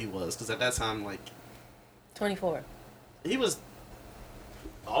how old he was because at that time, like, 24. he was.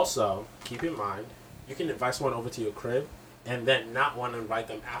 Also, keep in mind, you can invite someone over to your crib, and then not want to invite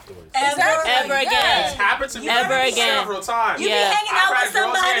them afterwards. Ever again. It's happened to me Ever again. several times. You be hanging out with I've had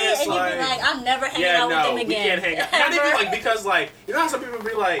girls somebody here, it's and you be like, I'm never hanging out with them again. we can't hang out. Not even like because like you know how some people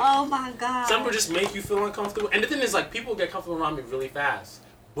be like, oh my god. some people just make you feel uncomfortable. And the thing is like people get comfortable around me really fast.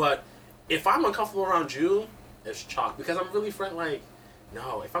 But if I'm uncomfortable around you, it's chalk because I'm really friendly. Like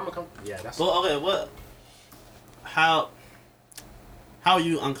no, if I'm uncomfortable, yeah, that's. Well, okay, what? How are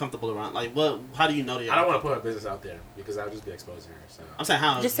you uncomfortable around? Like, what? How do you know that you're I don't want to put my business out there because I'll just be exposing her. So. I'm saying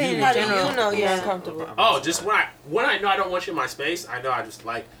how. Just saying you, in general. You know you're Yeah. uncomfortable. Oh, just when I know I don't want you in my space, I know I just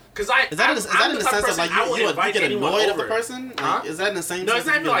like because Is that in the sense of like you get annoyed of the person? Like, Huh? is that in the same? No, sense it's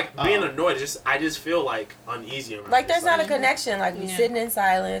not of even like being oh. annoyed. It's just I just feel like uneasy around. Like it. there's It's not a connection. Like we sitting in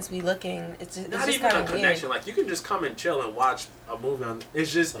silence, we looking. It's not just even kind a of weird. connection. Like you can just come and chill and watch a movie.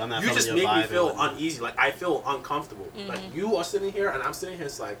 It's just But I'm not you feeling just your make me vibe feel and- uneasy. Like I feel uncomfortable. Like you are sitting here and I'm sitting here.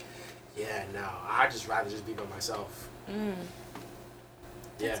 It's like, yeah, no, I just rather just be by myself.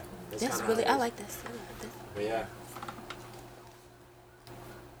 Yeah, That's kinda really. how it I is. like this. But yeah,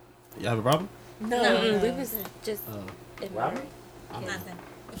 You have a problem? No, we was just. Robert? Nothing.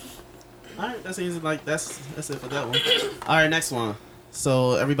 All right, that's easy. Like that's it for that one. All right, next one.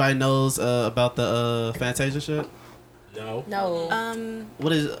 So everybody knows about the Fantasia shit. no. No.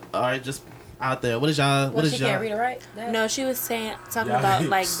 What is all right? Just out there. What is y'all? Well, What is she y'all? can't read it right. No, she was talking about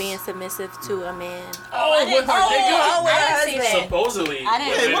like being submissive to a man. Oh, with her nigga. with her I didn't see husband. Supposedly. I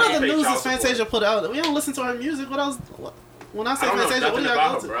didn't- Hey, women what other pay news child is support. Fantasia put out? We don't listen to her music. What else? When I say I don't know Fantasia, what do nothing y'all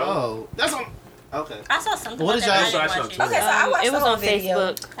about go her, to? bro. Oh, that's on. Okay. I saw something What about is that. y'all- I didn't watch it. Okay, so I watched It was the whole on video.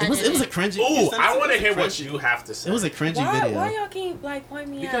 Facebook. It was a cringy. Ooh, I want to it hear was what cringy. you have to say. It was a cringy Why video. y'all keep like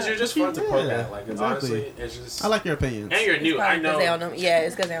pointing me Because out? you're just fun to poke Yeah, at. Like, exactly. honestly, it's just. I like your opinions. And you're new. It's I probably 'cause they don't know. know. Yeah,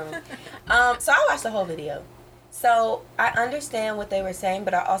 it's because they don't know. So I watched the whole video. So I understand what they were saying,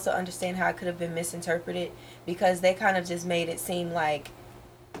 but I also understand how it could have been misinterpreted because they kind of just made it seem like,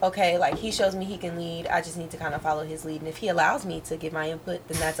 okay, like he shows me he can lead. I just need to kind of follow his lead. And if he allows me to give my input,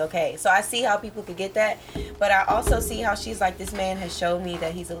 then that's okay. So I see how people could get that. But I also see how she's like, this man has shown me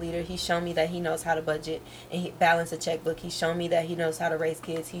that he's a leader. He's shown me that he knows how to budget and balance a checkbook. He's shown me that he knows how to raise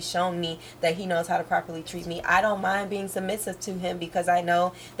kids. He's shown me that he knows how to properly treat me. I don't mind being submissive to him because I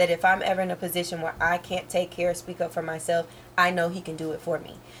know that if I'm ever in a position where I can't take care, speak up for myself, I know he can do it for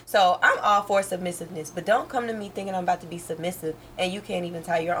me. So I'm all for submissiveness, but don't come to me thinking I'm about to be submissive and you can't even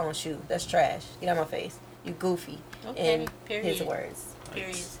tie your own shoe. That's trash. Get out my face. You goofy. Okay, In period. his words.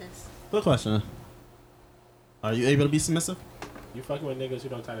 Period, sis. Good question. Are you able to be submissive? You fucking with niggas who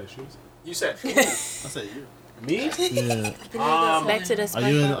don't tie their shoes? You said. I said you. Me? Yeah. Back to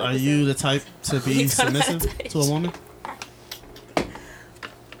the. Are you the type to be submissive to a woman?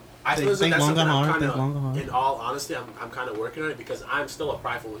 I feel as though Think that's long something and I'm hard, kind think long and hard. of, in all honesty, I'm kind of working on it because I'm still a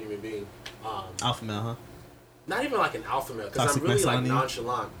prideful human being. Alpha male, huh? Not even like an alpha male because I'm Toxic really like masculinity.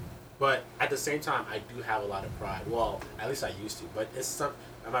 nonchalant. But at the same time, I do have a lot of pride. Well, at least I used to. But it's some,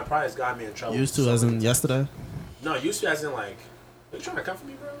 and my pride has gotten me in trouble. Used to so as many in times. yesterday. No, used to as in like, are you trying to come for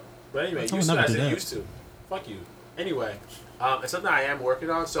me, bro? But anyway, I would used to never as do in that. used to. Fuck you. Anyway, it's something I am working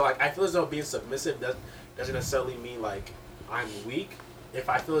on. So like, I feel as though being submissive doesn't necessarily mean like I'm weak. If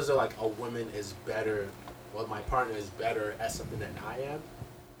I feel as though like a woman is better, or my partner is better at something than I am,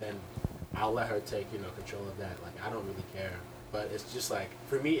 then I'll let her take control of that. Like I don't really care. But it's just like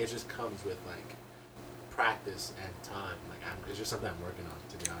for me, it just comes with like practice and time. Like it's just something I'm working on,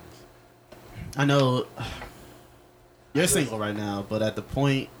 to be honest. I know you're single right now, but at the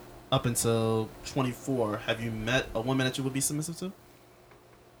point up until 24, have you met a woman that you would be submissive to?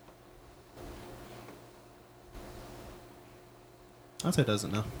 I'll say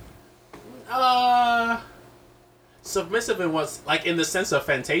doesn't know. Submissive in what's like in the sense of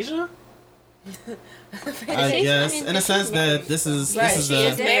Fantasia? I guess in a sense that this is Right, this is she a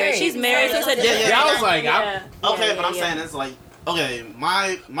is married. She's married. So it's a Yeah, different. yeah, I was like, Yeah. okay, Yeah, but I'm yeah. saying it's like okay,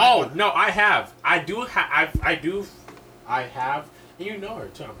 my Oh no, I have. I have, and you know her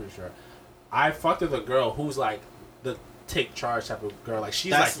too. I'm pretty sure. I fucked with a girl who's like the take charge type of girl. Like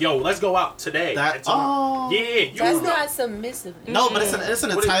she's That's- like, yo, let's go out today. that and tomorrow. oh Yeah, you That's know. not submissive. no, but it's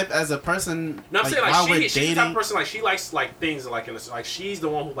in a What is- type as a person. No, I'm saying while like we're she's the type of dating. person like she likes like things like in this, like she's the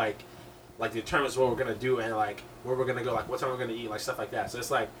one who like determines what we're gonna do and like where we're gonna go, like what time we're gonna eat, like stuff like that. So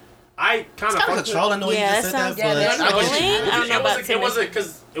it's like I kind It's kind of controlling the way Yeah, you just that said that, sounds- but Yeah, I get you. I don't know about It wasn't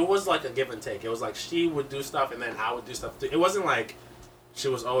because it was like a give and take. It was like she would do stuff and then I would do stuff too. It wasn't like she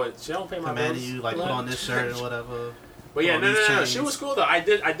was always she don't pay my Commanding bills. you like put on this shirt or whatever. But yeah, all no, these no. chains. She was cool though. I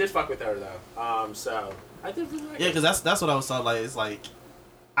did fuck with her though. So I did really like Yeah, her. because that's what I was talking like. It's like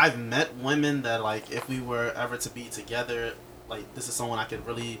I've met women that like if we were ever to be together, like this is someone I could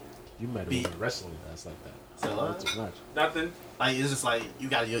really You met Be- wrestling. That's like that. So That's too much. Nothing. like it's just like you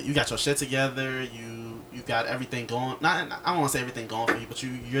got your shit together. You got everything going. Not I don't want to say everything going for you, but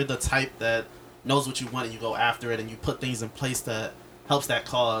you're the type that knows what you want and you go after it and you put things in place that helps that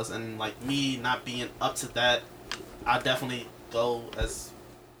cause. And like me not being up to that, I definitely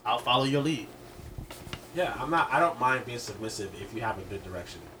I'll follow your lead. Yeah, I don't mind being submissive if you have a good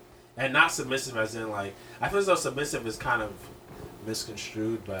direction. And not submissive as in like, I feel as though submissive is kind of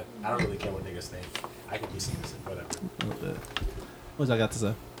misconstrued, but I don't really care what niggas think. I can be submissive, whatever. What y'all got to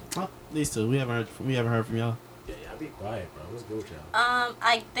say? Oh, these two. We haven't heard from y'all. Yeah, be quiet, bro. What's good with y'all?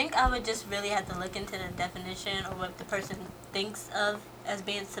 I think I would just really have to look into the definition or what the person thinks of as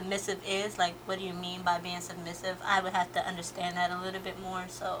being submissive is. Like, what do you mean by being submissive? I would have to understand that a little bit more,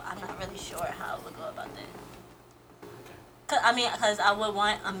 so I'm not really sure how I would go about that. Because I would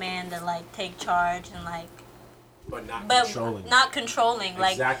want a man to, like, take charge and, like... But not controlling. Not controlling.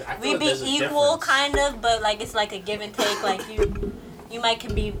 Exactly. Like, we be equal, kind of, but, like, it's like a give and take. Like, you might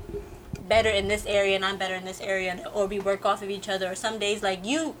can be better in this area and I'm better in this area, or we work off of each other. Or some days, like,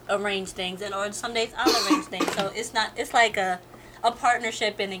 you arrange things, or some days I'll arrange things. So it's like a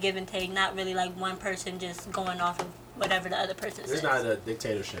partnership and a give and take, not really like one person just going off of whatever the other person says. It's not a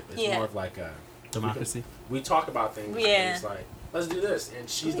dictatorship. It's more of like a democracy. We talk about things. Yeah. And it's like, let's do this, and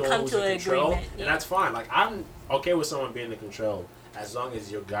she's the one who's in control, agreement, and that's fine. Like, I'm okay with someone being in control as long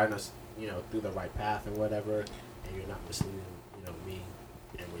as you're guiding us, through the right path and whatever, and you're not misleading, me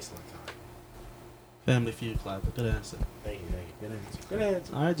and wasting my time. Family Feud, Clive. Good answer. Thank you. Good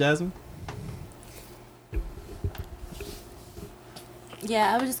answer. All right, Jasmine.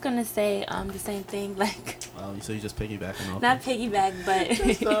 Yeah, I was just gonna say the same thing. Like, Oh, so you just piggybacking off? not piggyback,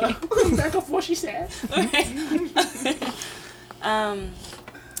 but Back up what she said.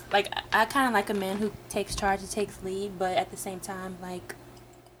 like I kind of like a man who takes charge and takes lead, but at the same time, like,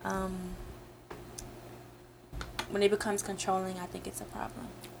 when it becomes controlling, I think it's a problem.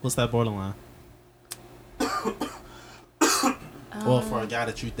 What's that borderline? Well, for a guy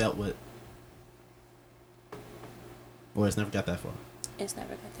that you dealt with, or it's never got that far. It's never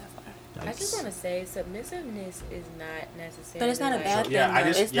got that far. I just want to say submissiveness is not necessarily. But it's not a bad thing. Yeah, though.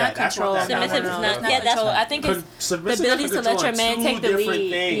 It's not control. Submissive is not. Yeah, that's control. I think it's the ability to let your man take the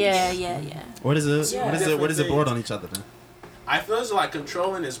lead. Yeah. What is it? Yeah. What is it board on each other then? I feel as though like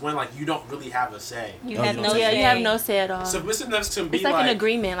controlling is when like you don't really have a say. You Oh, have you no don't say. You have no say at all. Submissiveness to be It's like an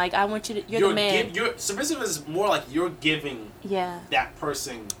agreement. Like, I want you to. You're the man. Submissive is more like you're giving Yeah. that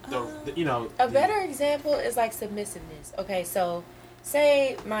person A better example is like submissiveness. Okay, so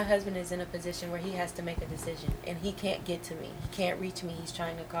say my husband is in a position where he has to make a decision and he can't get to me. He can't reach me. He's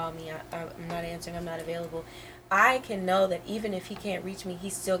trying to call me. I'm not answering. I'm not available. I can know that even if he can't reach me,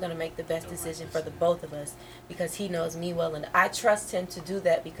 he's still going to make the best decision for the both of us because he knows me well enough. I trust him to do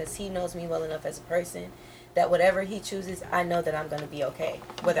that because he knows me well enough as a person that whatever he chooses, I know that I'm going to be okay.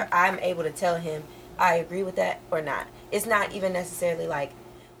 Whether I'm able to tell him I agree with that or not. It's not even necessarily like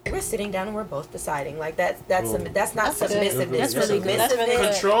we're sitting down and we're both deciding. Like that's not submissiveness. That's really good. That's really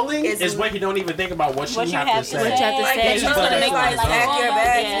good. Controlling is when you don't even think about what you have to say. What you have to Like, say. it's You're just gonna make like like, pack your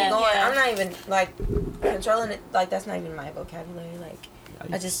bags yeah, and going. yeah. I'm not even like controlling it. Like that's not even my vocabulary. Like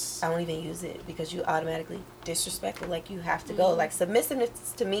I won't even use it because you automatically disrespectful. Like you have to go. Like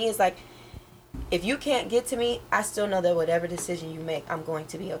submissiveness to me is like if you can't get to me, I still know that whatever decision you make, I'm going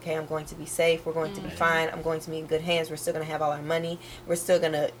to be okay. I'm going to be safe. We're going to be fine. I'm going to be in good hands. We're still going to have all our money. We're still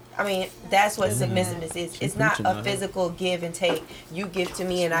going to, that's what submissiveness is. It's not a physical give and take. You give to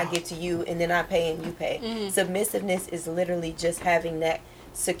me and I give to you and then I pay and you pay. Submissiveness is literally just having that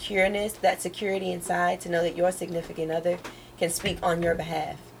secureness, that security inside to know that your significant other can speak on your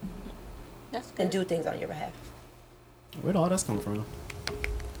behalf. That's good. And do things on your behalf. Where'd all this come from?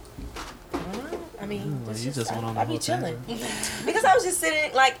 I mean, Well, you just went on I the be whole chilling tangent. because I was just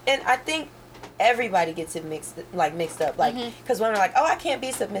sitting and I think everybody gets it mixed up, because women are like, oh, I can't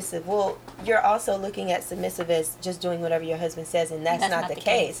be submissive. Well, you're also looking at submissive as just doing whatever your husband says, and that's not the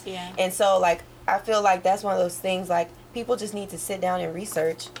case. Yeah. And so, like, I feel like that's one of those things. Like, people just need to sit down and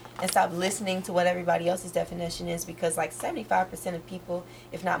research and stop listening to what everybody else's definition is, because like 75% of people,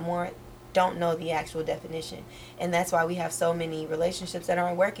 if not more, don't know the actual definition, and that's why we have so many relationships that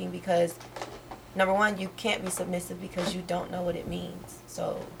aren't working because. Number one, you can't be submissive because you don't know what it means.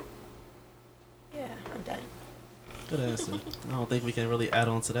 So, yeah, I'm done. Good answer. I don't think we can really add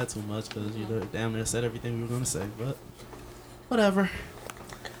on to that too much because you damn near said everything we were going to say, but whatever.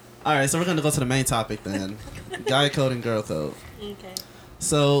 All right, so we're going to go to the main topic then. Guy code and girl code. Okay.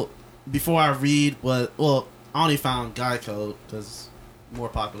 So, before I read I only found guy code because it's more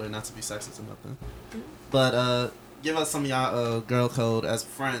popular, not to be sexist or nothing. But, give us some of y'all girl code as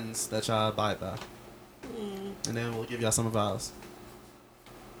friends that y'all abide by. And then we'll give y'all some of ours.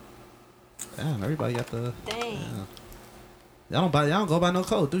 Damn, everybody got the. Dang. Yeah. Y'all don't go by no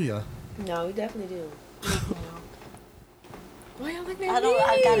code, do y'all? No, we definitely do. Why y'all looking at I don't. me?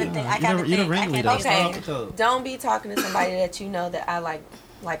 I gotta think. I gotta think. You the I ringleader. can't Start think. off the code. Don't be talking to somebody that you know that I like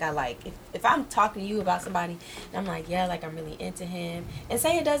I like. If I'm talking to you about somebody and I'm like, yeah, like I'm really into him, and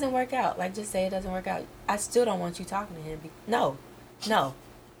say it doesn't work out, like just say it doesn't work out, I still don't want you talking to him. No.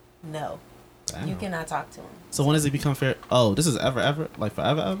 Damn. You cannot talk to him. So when does it become fair? Oh, this is ever? Like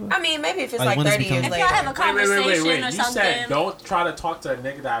forever? I mean, maybe if it's Like, like when does it 30 years become- If y'all have a later. conversation or You something, said don't try to talk to a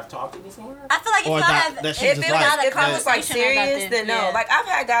nigga that I've talked to before? I feel like if Or y'all that- have that she If just it, like- was, had a if it was like conversation about serious, it, then no. yeah. Like I've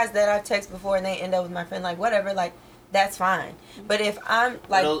had guys that I've texted before and they end up with my friend, like whatever, like that's fine. But if I'm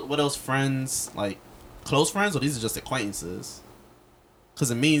like, were those friends like close friends or these are just acquaintances?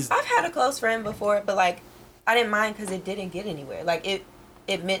 Because it means I've had a close friend before, but like I didn't mind because it didn't get anywhere. Like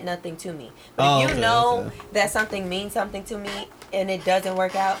it meant nothing to me. But if you know that something means something to me and it doesn't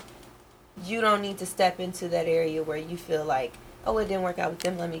work out, you don't need to step into that area where you feel like, oh, it didn't work out with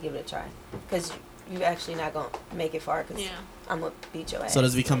them, let me give it a try. Because you actually not going to make it far because I'm going to beat your ass. So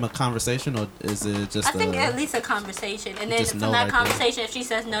does it become a conversation or is it just I think at least a conversation, and then just from no that right there. conversation, if she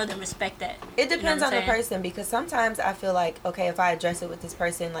says no, then respect that. It depends on the what I'm saying? person because sometimes I feel like, okay, if I address it with this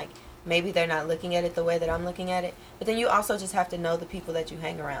person, like maybe they're not looking at it the way that I'm looking at it. But then you also just have to know the people that you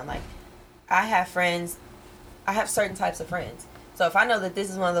hang around. Like I have friends, I have certain types of friends. So if I know that this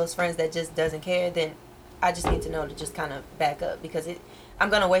is one of those friends that just doesn't care, then I just need to know to just kind of back up because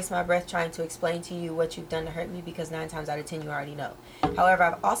I'm going to waste my breath trying to explain to you what you've done to hurt me because 9 times out of 10 you already know. However,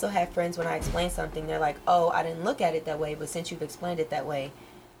 I've also had friends when I explain something, they're like, oh, I didn't look at it that way, but since you've explained it that way,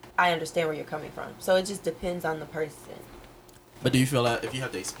 I understand where you're coming from. So it just depends on the person. But do you feel that if you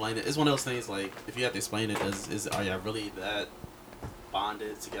have to explain it, it's one of those things like if you have to explain it, are y'all really that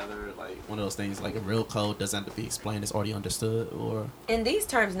bonded together? Like one of those things like a real code doesn't have to be explained; it's already understood. Or In these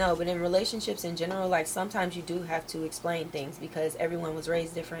terms, no, but in relationships in general, like sometimes you do have to explain things because everyone was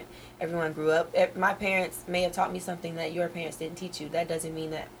raised different. Everyone grew up. My parents may have taught me something that your parents didn't teach you. That doesn't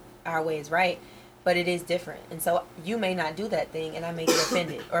mean that our way is right, but it is different. And so you may not do that thing and I may get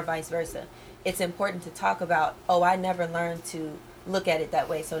offended or vice versa. It's important to talk about, oh, I never learned to look at it that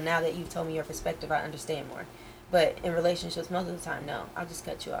way. So now that you've told me your perspective, I understand more. But in relationships, most of the time, no. I'll just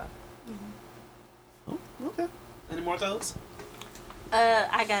cut you off. oh, okay. Any more codes?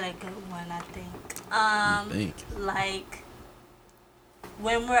 I got a good one, I think. Like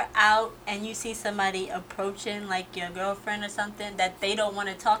when we're out and you see somebody approaching like your girlfriend or something that they don't want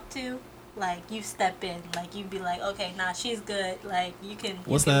to talk to, like you step in, like you be like, okay, nah, she's good. Like you can.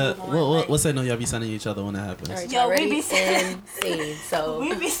 What's you can that? move on, like, What's that? No, y'all be sending each other when that happens. All right, Yo, y'all we ready? be saying- And scene. So,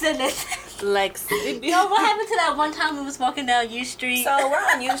 we be sitting. Lex. Yo, what happened to that one time we was walking down U Street? so we're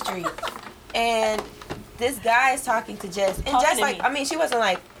on U Street, and this guy is talking to Jess, and Talking Jess, to like, me. I mean, she wasn't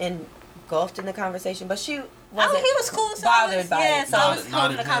like engulfed in the conversation, but she wasn't. he was cool. So I bothered was, by yeah, it. so I was Nodded cool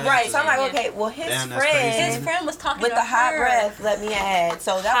with the head. conversation. Right, so I'm like, yeah. okay, well, his Damn, that's crazy. friend His friend was talking with to the hot her. breath let me add,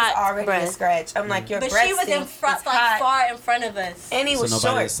 so that Hot was already a breath. scratch. I'm like, your But breath she was in stinks. front, It's like hot. far in front of us. And he So was nobody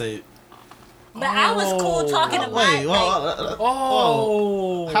short. would say. But I was cool talking to my. Wait, like,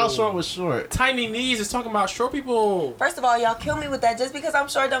 Oh. how short was short? Tiny knees is talking about short people. First of all, y'all kill me with that. Just because I'm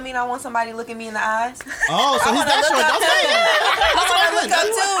short don't mean I want somebody looking me in the eyes. Oh, so I he's wanna that look short. up That's too. I want to look up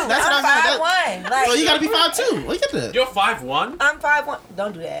too. That's what I I'm meant. 5'1". Like, So you gotta be 5'2". Look at that. You're 5'1"? I'm 5'1".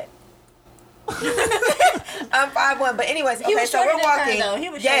 Don't do that. I'm 5'1". But anyways, He okay, was so shorter we're than her, walking. though. He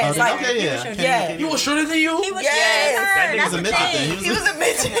was Yes, shorter like than her. okay, He was yeah. shorter Can- yeah. can- He was shorter than you? He was Yes. shorter That than He her. was a That's the midget. thing. Then. He was a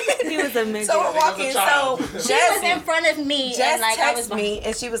midget. He was a midget. So we're walking. So She was in Jess, front of me, Jess and like I was texted me,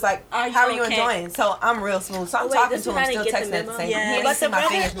 and she was like, Are you "How are you okay?" enjoying?" So I'm real smooth. So I'm Wait, talking this to is him, how to still get the texting at the memo? same Yeah. time. He But didn't see my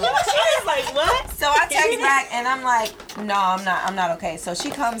fingers move. She was like, what? So I text back and I'm like, no, I'm not okay. So she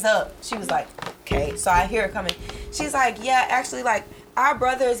comes up. She was like, okay. So I hear her coming. She's like, yeah, actually, like, our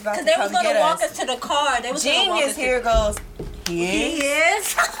brother is about to Because they was come gonna get walk us. us to the car. They was gonna walk Genius us here goes, He he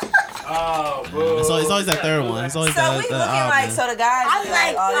is. Oh, bro. So it's always that third one. It's always So that. we looking that like, man. so the guys, I'm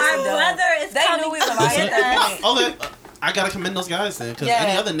like, oh, this my is dumb. brother is They coming knew we were to lying get at that us. point. Okay, I gotta commend those guys then, because Yeah.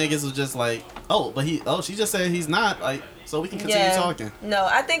 any other niggas was just like, she just said he's not, like, so we can continue talking. No,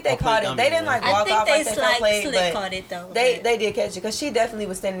 I think they Or play caught it. dummy, They didn't man. like I walk think off they like they slick played, but caught it though. they but- did catch it because she definitely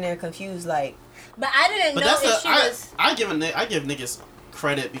was standing there confused, like. But I didn't But know that's if she was. I give niggas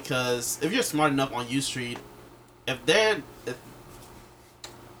credit because if you're smart enough on U Street, if the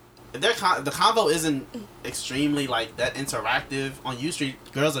convo isn't extremely like that interactive on U Street,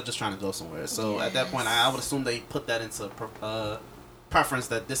 girls are just trying to go somewhere. So at that point, I would assume they put that into preference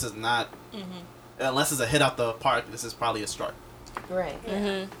that this is not, unless it's a hit out the park, this is probably a strike. Right.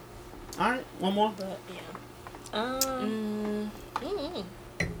 Mm-hmm. All right, one more. But yeah.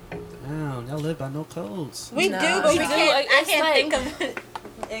 Damn, y'all live by no codes. We Nah. do, but we We do. can't. I It's can't like-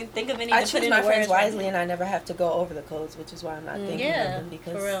 think of any. I to put choose in my the friends words right wisely, and I never have to go over the codes, which is why I'm not thinking Yeah, of them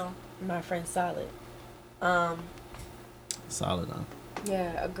because for real. my friend's solid. Solid, huh?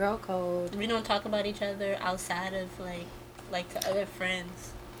 Yeah, a girl code. We don't talk about each other outside of like to other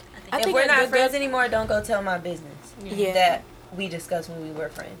friends. I If think we're a not good friends girl- anymore, don't go tell my business. Yeah. That we discussed when we were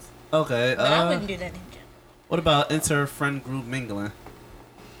friends. Okay. But I wouldn't do that in general. What about inter-friend group mingling?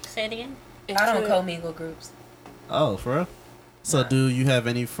 Say it again. I don't Into- commingle groups. Oh, for real? So Nah. do you have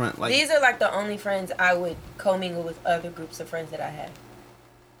any friend like? These are like the only friends I would commingle with other groups of friends that I have.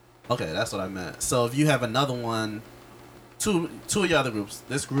 Okay, that's what I meant. So if you have another one, two of your other groups,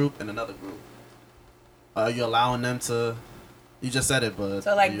 this group and another group, are you allowing them to? You just said it, but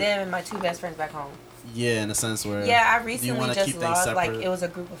So like you- them and my two best friends back home. Yeah, in a sense where. Yeah, I you recently wanna just keep things lost. Like separate? it was a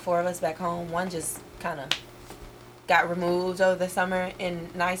group of 4 of us back home. One just kind of got removed over the summer in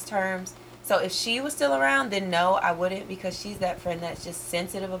nice terms. So if she was still around, then no, I wouldn't because she's that friend that's just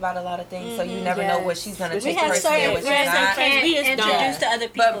sensitive about a lot of things. So you never know what she's gonna We take We have personally and certain what she's friends that not. can't We just don't. introduce to other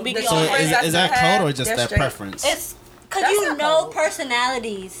people. But We the can So two all- friends is I that still code or have, just they're that straight. preference? It's because That's you not know cold.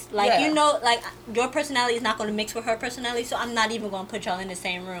 personalities. Like, Yeah. you know, like, your personality is not going to mix with her personality, so I'm not even going to put y'all in the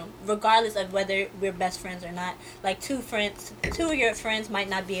same room, regardless of whether we're best friends or not. Like, two of your friends might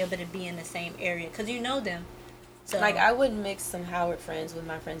not be able to be in the same area because you know them. So, Like I wouldn't mix some Howard friends with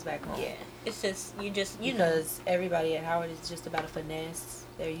my friends back home. yeah, it's just, you know. Because everybody at Howard is just about a finesse.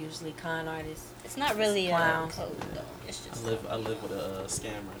 They're usually con artists. It's not really a Clowns. code, though. It's just. I live with a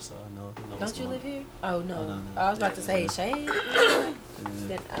scammer, so I know. what's Don't you going live on. here? Oh no. Oh, no. I was about to say shade. Yeah.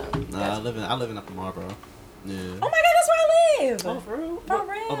 Then, Nah, I live in Upper Marlboro. Yeah. oh my god, that's where I live. Oh, for real? For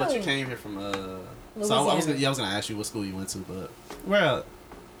real. Oh, but you came here from So I was Louisiana. gonna ask you what school you went to, but where at?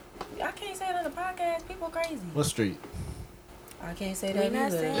 I can't say it on the podcast. People crazy. What street? I can't say We that not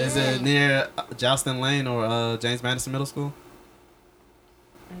either. saying Is it near Joustin Lane or James Madison Middle School?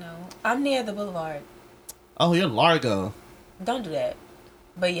 No, I'm near the boulevard. Oh, you're Largo. Don't do that.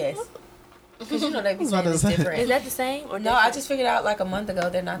 But yes, because you know they be I was about saying to it's say. different. Is that the same or No, I just figured out like a month ago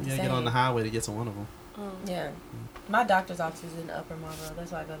they're not You the gotta same. get on the highway to get to one of them. Yeah, my doctor's office is in Upper Marlboro.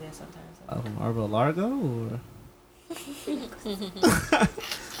 That's why I go there sometimes. Upper Marlboro, Largo, or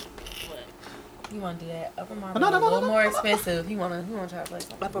You want to do that? Upper Marlboro No, is a no, little no. more expensive. He wanna try to play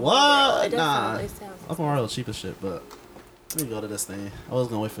something. Upper What? Marlboro. It Nah. does sound- it sounds- Upper Marlboro cheap as shit. But let me go to this thing. I was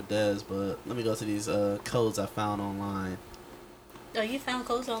gonna wait for Dez, but let me go to these codes I found online. Oh, you found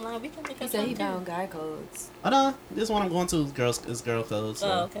codes online? We can make He up said he some, too. found guy codes. Oh no, this one I'm going to is girl codes.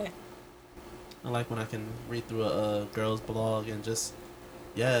 So Oh, okay. I like when I can read through a girl's blog and just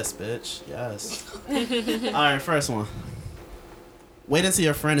yes, bitch, yes. All right, first one. Wait until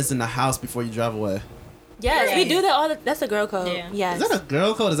your friend is in the house before you drive away. Yes, Yeah. we do that all the. That's a girl code. Yeah. Yes. Is that a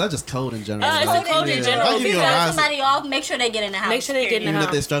girl code? Or is that just code in general? It's a code in general. I'll give If you you a drop rise, somebody off, make sure they get in the house. Make sure they get in the even if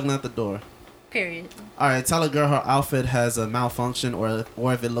house. they're struggling at the door. Period. All right, tell a girl her outfit has a malfunction or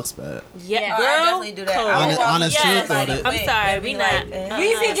if it looks bad. Yeah, Yeah. Oh, girl. I definitely do that. code. I will Honest- walk honest with truth, somebody though, quick. I'm sorry, They'd we be not- like,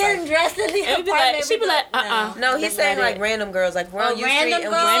 We be getting dressed in the And we be apartment. like, she be like, No, he's That's saying not like it. random girls, like we're on Oh, U Street random and we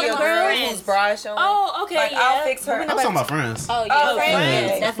girls? see a girl Friends. whose bra is showing. Oh, okay, Like yeah. I'll fix her. I'm talking about friends. Oh, yeah. Oh, friends.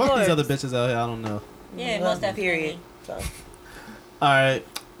 friends. Yeah, That's fuck course. these other bitches out here. I don't know. Yeah, Well, most definitely. period. So. All right,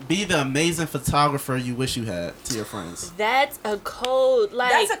 be the amazing photographer you wish you had to your friends. That's a code.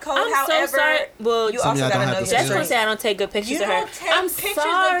 Like That's a code, I'm however, so sorry. Well, You Some of also y'all gotta don't have know the your Just gonna skills. say I don't take good pictures You of her. don't take I'm pictures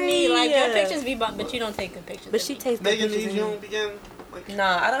sorry. of me. Like, your pictures be bump, but you don't take good pictures But of she me. takes good Megan, pictures these of you me. don't begin. Like, No,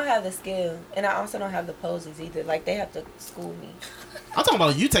 I don't have the skill, and I also don't have the poses either. Like they have to school me. I'm talking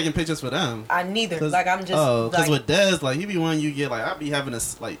about you taking pictures for them. I neither. 'Cause- Like I'm just. because like, with Dez, like he be one you get like I be having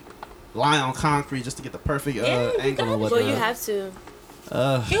this like lie on concrete just to get the perfect angle or whatnot. Well, you have to.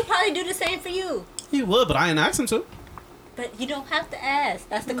 He'll probably do the same for you. He would, but I ain't ask him to. But you don't have to ask.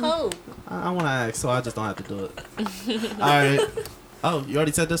 That's the code. I want to ask, so I just don't have to do it. All right. Oh, you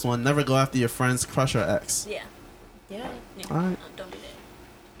already said this one. Never go after your friend's crush or ex. Yeah. yeah. All right. Don't do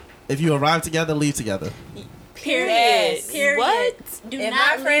that. If you arrive together, leave together. Period. Yes. Period. What? Do If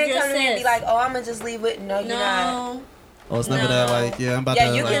not my friend leave your come to me and be sis. like, "Oh, I'm gonna just leave with," no, you're not. No. Oh, it's never that like, yeah, I'm about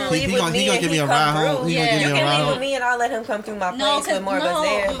Yeah, to you like, can he leave with gonna me give and me he a come ride home. through. He Yeah. gonna You give me a can ride leave with home. me and I'll let him come through my No, place with more of us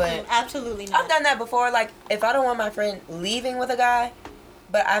there. But absolutely not. I've done that before. Like if I don't want my friend leaving with a guy,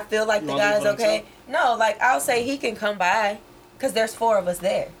 but I feel like You the wanna guy leave is with him okay. No, like I'll say he can come by, cause there's 4 of us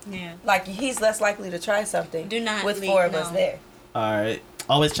there. Yeah. Like he's less likely to try something. Do not with leave, 4 of no. us there. All right.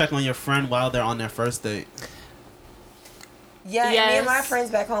 Always check on your friend while they're on their first date. Yeah, and me and my Yes.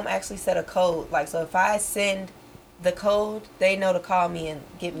 friends back home actually set a code. Like so, if I send the code, they know to call me and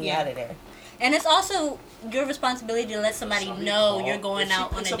get me out of there. And it's also your responsibility to let somebody know you're going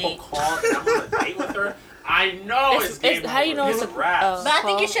out on a date. Call and I'm on a date with her. I know it's game how do you know over. it's a wraps. But I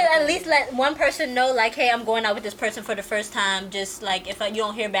think you should at least let one person know, like, hey, I'm going out with this person for the first time. Just like if you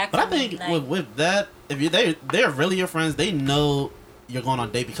don't hear back But from I think me, like, with that, if they're really your friends, they know you're going on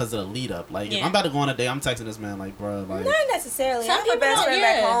a date because of the lead up. Like, if I'm about to go on a date, I'm texting this man like, bro, like. Not necessarily. Some I have a people best don't, friend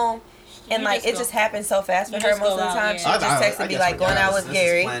yeah. back home. And You like just it go. just happens so fast for You her just most go of the out, time. yeah. She'll just text and be like, going out with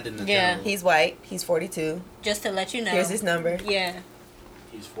Gary. Yeah. He's white. He's 42. just to let you know. Here's his number. Yeah.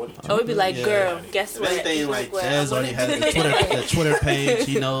 He's 42. Oh, we'd be like, Yeah. girl, guess If what? anything, like Well, Jazz already has the Twitter page.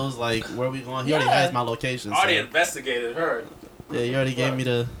 He knows like where we going. He already has my location. Already So. investigated her. Yeah, you already gave me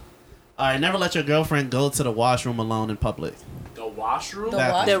the. All right, never let your girlfriend go to the washroom alone in public. The washroom? The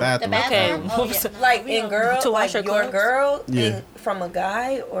Bathroom. The bathroom? Okay. Oh, yeah. Like We in don't- girl, To wash like her your clothes? girl, Yeah. from a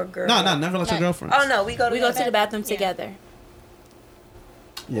guy or girl. No, never let your girlfriend. Oh no, we go to the bathroom Yeah. together.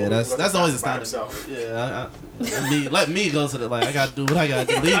 Yeah, that's always the By standard. himself. Yeah, let me go to the like. I gotta do what I gotta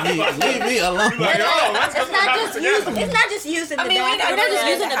do. Leave me alone. Like, oh, let's go to the bathroom together. It's not just using the I mean, bathroom. We're not just in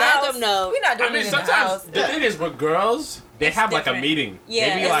using the house. bathroom, no. We're not doing I mean, it in the sometimes house. the thing is with girls, they It's have like a different. meeting. Yeah,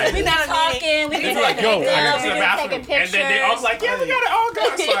 They be it's- like, we be talking. We they be be like, yo, I gotta to the taking bathroom. pictures. And then they all like, yeah, we got it all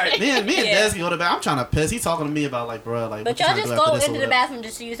good. It's like, Me and Yeah. Des can go to the bathroom. I'm trying to piss. He's talking to me about like, bro, like. But what you y'all trying to just do go after this or into the whatever. bathroom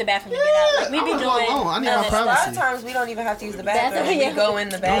just to use the bathroom to get out. Like we I be wanna go doing. alone. I need my other A privacy. lot stuff. of times we don't even have to use the Bathroom, bathroom. yeah. We go in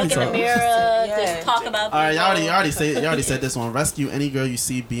the Look in the bathroom. mirror, Yeah. just talk about. All right, you people. already said this one. Rescue any girl you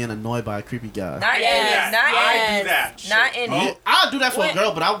see being annoyed by a creepy guy. Not Yes. in, not I in, do that. not shit. in. Oh, I'll do that for a When-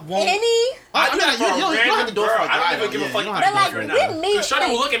 girl, but I won't. Any? I do mean, that for a you don't have to random do it for girl. a guy. I don't even though. give a Yeah, fuck. you don't But have to like, do it for we a guy. meet. the shorty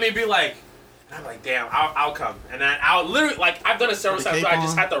will look at me and be like, and I'm like, damn, I'll come. And then I'll literally, like, I've done it several Put the times where I cape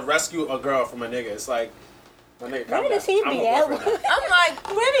just on. had to rescue a girl from a nigga. It's like, my nigga, calm Where down. does he I'm be a at? boyfriend now. I'm like,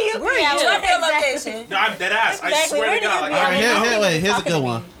 where do you? Where Yeah, are you? where What's your exactly? location? No, I'm dead ass. I Exactly. swear Where to do God. you Like, be? All right, I mean, here- I don't here- think wait, you here's a talking good to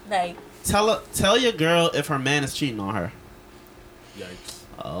one. me. Like, Tell your girl if her man is cheating on her. yikes.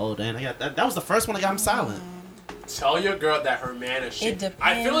 Oh, damn, I got that. That was the first one that got him silent. Tell your girl that her man is shit. It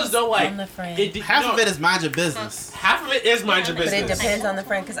I feel as depends though, like, on the friend. Half of it is mind your business. half of it is mind your But it business. depends on the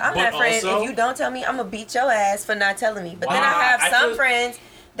friend, because I'm But that friend. also- If you don't tell me, I'm gonna beat your ass for not telling me. But then I Wow. have I some feel- friends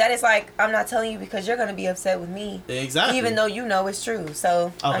that is like, I'm not telling you because you're gonna be upset with me, Exactly. even though you know it's true.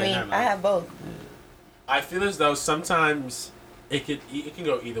 So I Okay, mean, never mind. I have both. I feel as though sometimes it can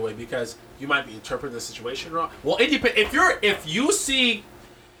go either way because you might be interpreting the situation wrong. Well, it depends. If you see,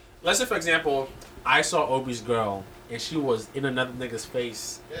 let's say for example, I saw Obi's girl and she was in another nigga's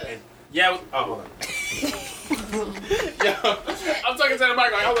face. And yeah, oh hold on. Yo, I'm talking to the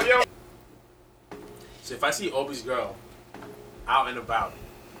mic like, hold on, yo. So if I see Obi's girl out and about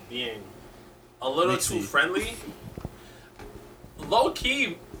being a little too Mixy. friendly, low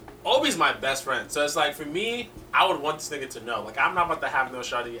key, Obi's my best friend. So it's like for me, I would want this nigga to know. Like I'm not about to have no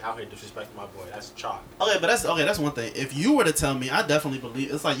shawty out here disrespecting my boy. That's chalk. Okay, but that's one thing. If you were to tell me, I definitely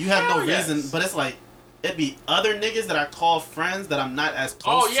believe. It's like you have no Hell yes. reason, but it's like it'd be other niggas that I call friends that I'm not as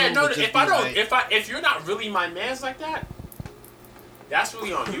close Oh yeah, to. no. would just If I be don't, like, if you're not really my man's like that, that's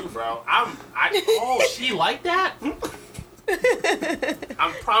really on you, bro. She like that?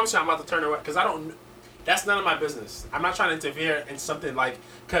 I'm promising I'm about to turn her away because I don't. That's none of my business. I'm not trying to interfere in something like,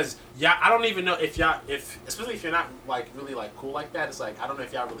 cause yeah, I don't even know if especially if you're not like really like cool like that. It's like I don't know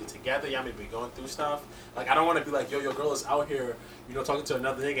if y'all really together. Y'all may be going through stuff. Like I don't want to be like, yo, your girl is out here, talking to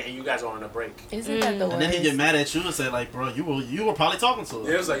another nigga, and you guys are on a break. Isn't that the worst? and then he get mad at you and say like, bro, you were probably talking to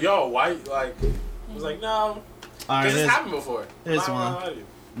her. It was like, yo, why? Like, it was like, no, All right, because it's here's, happened before. here's I'm not one. gonna lie to you.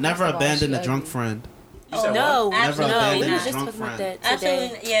 never First of all, abandon she a drunk ugly. friend. You said No, what? Never Absolutely abandon we a were just drunk talking about friend. that today.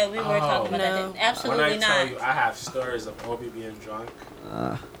 absolutely. Yeah, we were talking about No. that. Absolutely When I tell not. you, I have stories of Obi being drunk.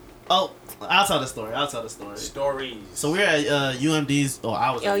 I'll tell the story. Stories. So we're at UMD's. Oh,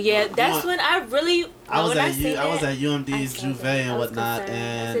 I was. Oh at, yeah, you that's want- when I really. I was when at say I was that, at UMD's I saw Juve that. and I was whatnot, concerned. I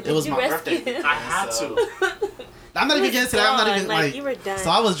and said, it "Did was you my rescue birthday. him?" I had So- to. I'm not even getting to that. I'm not gone, even like, like. you were done. So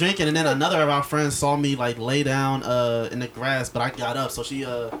I was drinking, and then another of our friends saw me like lay down in the grass, but I got up, so she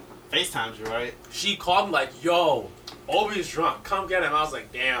FaceTimed you, right? She called me like, yo, Obi's drunk. Come get him. I was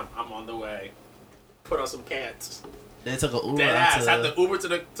like, damn, I'm on the way. Put on some cans. Then took an Uber Dead out ass. Had the Uber to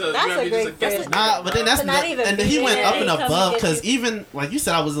the That's a UMD, great like, guess friend. this Nah, nigga, but then bro. that's not even and then he be went there. up and Come and above get because you. even like you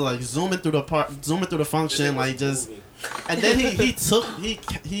said, I was like zooming through the This function, nigga like was just, moving. and then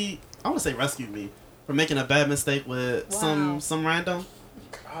he I want to say rescued me from making a bad mistake with Wow. some random.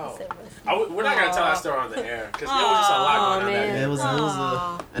 Oh. We're not gonna tell that story on the air because there was just a lot going on that man. day. It was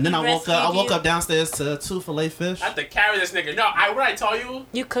Aw. and then He I woke rescued up downstairs to 2 fillet fish. I had to carry this nigga. No, what I tell you?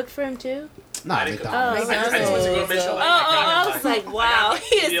 You cooked for him too? Not didn't McDonald's. I just went to go make sure. Like, I was like, wow,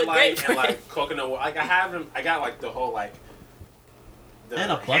 he is a great and friend. like coconut water. Like I have him. I got like the whole like. The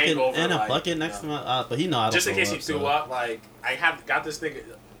And a bucket, hangover, and a like, bucket next to my. But he know I don't just in throw case he up, threw so. up. Like I have got this thing.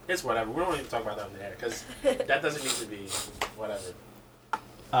 It's whatever. We don't even talk about that on the air because that doesn't need to be whatever.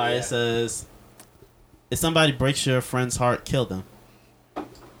 All right, Yeah. it says, if somebody breaks your friend's heart, kill them.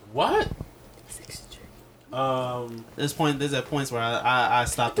 What? There's at points where I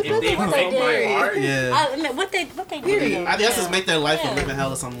stopped the If they What break they my did. heart. Yeah. I mean, what they do. I guess it's make their life Yeah. a living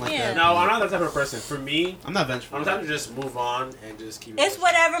hell or something like Yeah. that. No, I'm not that type of person. For me, I'm not vengeful. I'm the type to just move on and just keep it. It's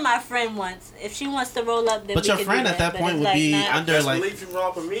whatever my friend wants. If she wants to roll up, then But we your can friend do at that but point it's would like be not- under Best like. believe you roll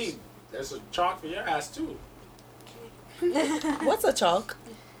up with me. There's a chalk for your ass too. What's a chalk?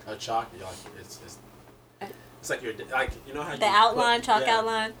 A chalk, you're like it's like your like you know how the you outline, put, chalk yeah.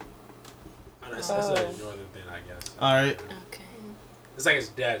 outline. I know, that's a northern thing, I guess. All right. Okay. It's like it's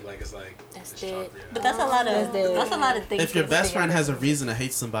dead. Like it's like That's it's dead. chalk for your But ass. that's a lot That's of dead. that's a lot of things. If your to best say. friend has a reason to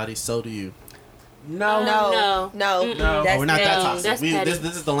hate somebody, so do you. No. No. Mm-mm. No. Oh, we're not that petty. toxic. That's We, petty.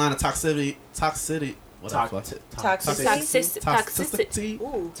 this is the line of toxicity. Whatever. Toxicity. Toxicity.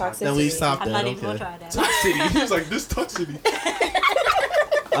 Ooh, Then we stopped I'm that. not even gonna Okay. try that. Toxicity. He was like this toxicity.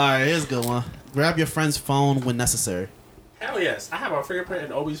 All right, here's a good one. Grab your friend's phone when necessary. Hell yes, I have our fingerprint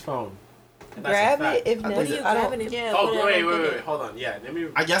in Obi's phone. And that's grab a fact. it if I think necessary. that- I don't. Grabbing it. Yeah. Oh whatever, wait, get it. hold on. Yeah, let me.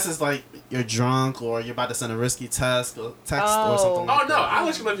 I guess it's like you're drunk or you're about to send a risky text or Oh. something like Oh that. no, I'll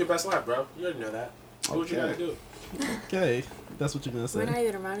let you live your best life, bro. You already know that. Do what you Okay. gotta do. Okay, that's what you're gonna We're not say.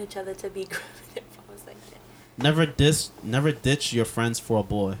 even around each other to be grabbing their phones like that. Never ditch your friends for a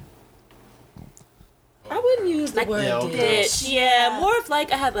boy. I wouldn't use the Like word yeah, okay. ditch. Bitch. Yeah, more of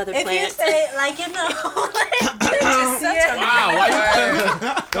like I have other If you plans. say like you know, Wow, why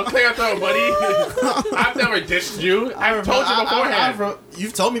you don't clear your throat, buddy. I've never ditched you. I've told you beforehand.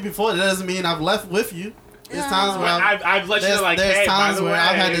 You've told me before. That doesn't mean I've left with you. There's times where I've let you know, like, there's hey, by times the where way.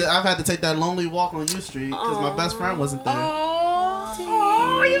 I've had to take that lonely walk on U Street because my best friend wasn't there.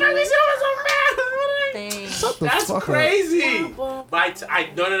 Oh, you make me so mad. Dang. Shut the That's fuck up. crazy. But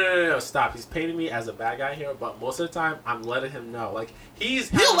no, stop. He's painting me as a bad guy here, but most of the time I'm letting him know. Like he's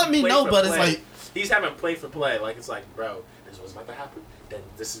He'll having let me play know, for but it's play. like he's having play for play. Like it's like, bro, this was about to happen. Then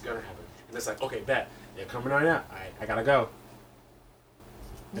this is gonna happen. And it's like, okay, bet. You're coming on out. I gotta go.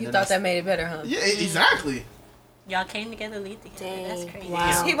 And You then thought that made it better, huh? yeah, exactly. Y'all came together, lead together. That's Dang. crazy.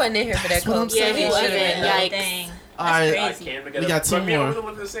 Wow. He wasn't in here for that That's what I'm coach. Yeah, he saying. wasn't. Yikes. Dang. All right. I Crazy. came together. We got two but me and more. we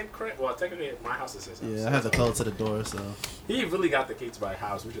live in the same crib. Well, technically, my house is his house. Yeah, I had the code to the door, so He really got the key to my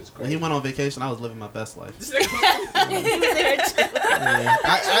house, which is when crazy. he went on vacation, I was living my best life. This nigga- Yeah.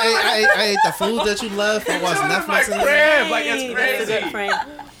 I ate the food that you left. I watched Shut up, my Netflix. And crib. Like That's it's a crazy. good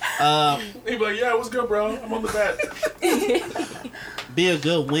friend. He be like, yeah, what's good, bro? I'm on the bed. Be a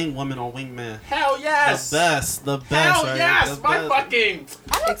good wing woman or wingman. Hell yes. The best. The best. Hell right? yes. The My best. fucking.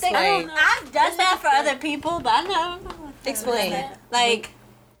 I don't think Explain. I've done that for other people, but I never. Explain. Like,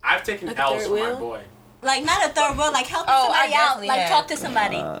 I've taken Like a L's third for my wheel? boy. like not a third wheel, like helping Oh, I somebody out, definitely like have. talk to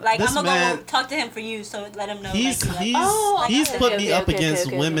somebody. Like this I'm gonna man- go talk to him for you, so let him know. He's like, he's Oh, he's okay, put okay, me up okay, against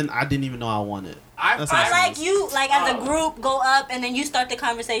okay. women I didn't even know I wanted. That's I what like you, like as a Oh. group, go up and then you start the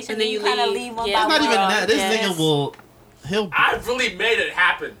conversation, And then you you kind of leave. leave one Yeah. by It's not one. even that. This Yes. nigga will. He'll. I've really made it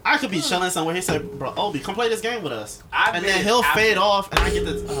happen. I could be chilling somewhere. He said, "Bro, Obi, come play this game with us," I've and made then it he'll happen. fade off, and I get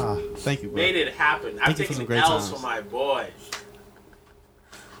this. Thank you, bro. Made it happen. I've Thank you for taken some great L's times. for my boy.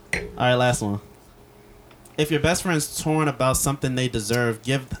 All right, last one. If your best friend's torn about something they deserve,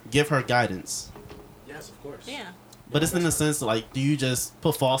 give her guidance. Yes, of course. Yeah. But it's in the sense like, do you just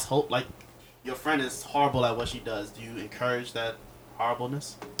put false hope? Like, your friend is horrible at what she does. Do you encourage that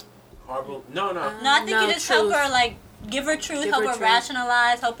horribleness? Horrible. No. No, I think No, you just help truth. her, like give her truth, Give help her her truth.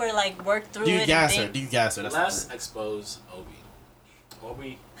 rationalize, help her like work through Do you it. gas and her? think. Do you gas her? That's Let's the thing. expose Obi.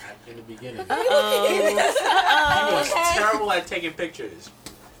 Obi, in the beginning, he Oh. was terrible at taking pictures.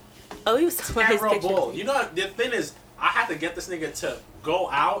 Oh, he was talking about his Terrible. pictures. You know, the thing is, I had to get this nigga to go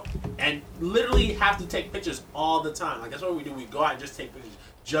out and literally have to take pictures all the time. Like, that's what we do. We go out and just take pictures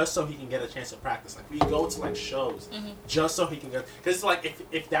just so he can get a chance to practice. Like, we go to, like, shows just so he can get... Because it's like,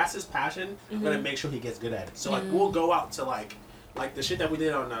 if that's his passion, I'm going to make sure he gets good at it. So, like, we'll go out to, like the shit that we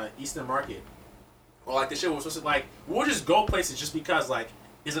did on Eastern Market. Or, like, the shit we're supposed to, like... We'll just go places just because, like,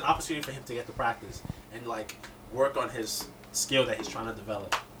 it's an opportunity for him to get to practice and, like, work on his skill that he's trying to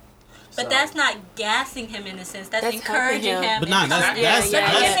develop. But So- that's not gassing him in a sense. That's That's encouraging helping him. him. But nah, and that's helping yeah, that's yeah, You're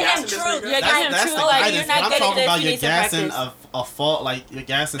yeah. giving him Gassing this truth. nigga? You're That's- giving him that's truth. the like, guidance. you're But not I'm good at talking this, about you you're need some gassing practice. a fault, like you're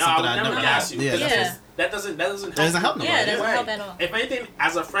gassing No, something I I would never never got. gas you. Yeah, because that's Yeah. that doesn't help. doesn't help nobody. Yeah, it doesn't Right. help at all. If anything,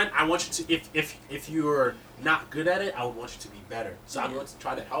 as a friend, I want you to. If you're not good at it, I would want you to be better. So I want to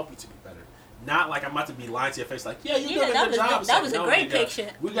try to help you to be better. Not like I'm about to be lying to your face like, yeah, you're doing a that good was job. good. It's That like, was a no, great nigga, picture.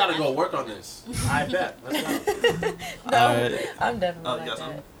 We gotta go work on this. I bet. Let's go. No, Alright. I'm definitely Oh, like you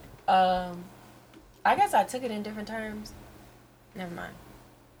got that. I guess I took it in different terms. Never mind.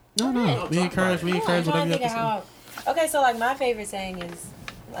 No. No, We talk encourage. about We it. I'm encourage trying whatever to you think have of to say. how. Okay, so like my favorite saying is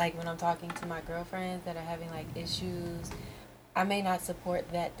like when I'm talking to my girlfriends that are having like issues. I may not support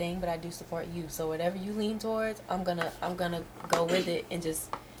that thing, but I do support you. So whatever you lean towards, I'm gonna go with it and just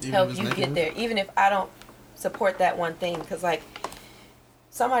Even help if it's you negative? get there, even if I don't support that one thing. Because like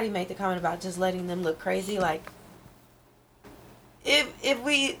somebody made the comment about just letting them look crazy. Like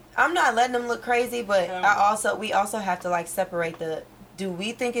I'm not letting them look crazy, but we also have to like separate do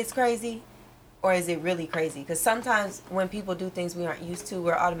we think it's crazy, or is it really crazy? Because sometimes when people do things we aren't used to,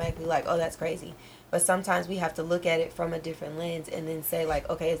 we're automatically like, oh, that's crazy. But sometimes we have to look at it from a different lens and then say like,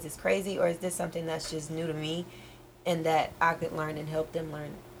 okay, is this crazy, or is this something that's just new to me and that I could learn and help them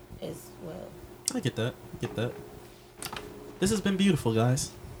learn as well? I get that. This has been beautiful,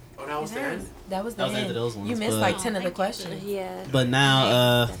 guys. Oh, that was the end? That was the That was the end. end of those ones, You missed but- like 10 of the Thank you. questions. Yeah. But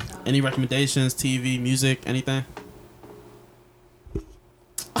now, That's all. any recommendations? TV, music, anything?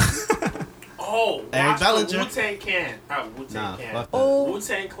 Oh, Eric watch the Bellinger. Wu-Tang Can. Wu-Tang Nah, Can. fuck that. Oh,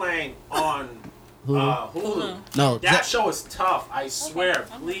 Wu-Tang Clan on Hulu. Hulu. No, That show is tough. I swear.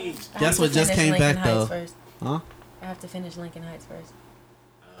 Please. I Guess have what to just finish came Lincoln back, Heights though? First. Huh? I have to finish Lincoln Heights first.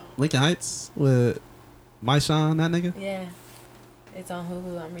 Lincoln Heights with my Sean, that nigga. Yeah. It's on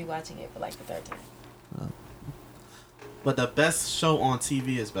Hulu. I'm rewatching it for like the third time. But the best show on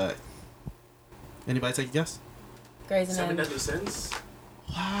TV is back. Anybody take a guess? Grey's Seven Anatomy. Deadly Sins.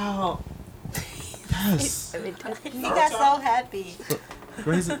 Wow. Yes. He got so happy.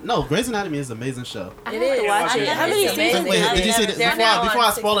 Grey's Anatomy is an amazing show. I It have to is. watch I it. know. How many It's amazing. seasons? Wait, I've did you see never- it? They're now Before I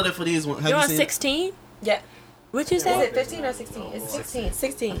on spoil it for these ones, have You're you on seen 16? Yeah. What you Is say? it 15 or 16? It's 16.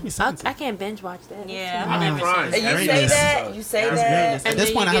 16. I can't binge watch that. Yeah. I be crying. And you Greatness. say that. You say That's that. Greatness. At And this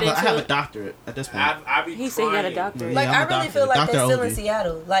then point, I you have get I have a into it. doctorate. At this point, I be He said he got a crying. doctorate. Like, Yeah, I'm I a really doctor. feel like Dr. they're still Obi. in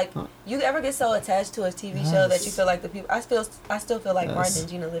Seattle. Like, Huh? you ever get so attached to a TV show that you feel like the people. I still feel like Yes. Martin and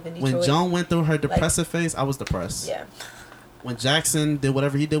Gina live in Detroit. when Joan went through her depressive phase, I was depressed. Yeah. When Jackson did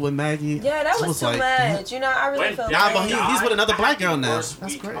whatever he did with Maggie, Yeah, that I was too like, much. You know, I really When felt Yeah, like. but he's with another I black had the girl now. worst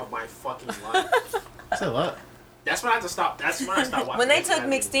That's week great. of my fucking life. So what? That's when I had to stop. That's when I stopped watching. When they took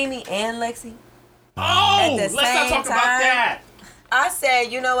Anatomy. McSteamy and Lexi, Oh, at the let's not same talk about time, that. I said,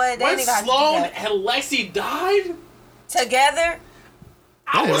 you know what? They When didn't got Sloan to do and Lexi died, that. Together,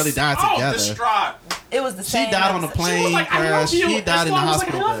 I They was really died together. distraught. it was the She same. died on a episode. She was plane like, "I love crash. you." He died in the And Sloan was like,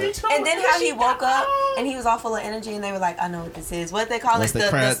 hospital "I love bed. you too." And then how she he woke up died. and he was all full of energy, and they were like, "I know what this is. What they call That's it? the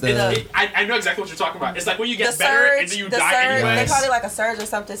crap, the- I know exactly what you're talking about. It's like when you the get better surge. and then you The die surge. anyway. They Yes. called it like a surge or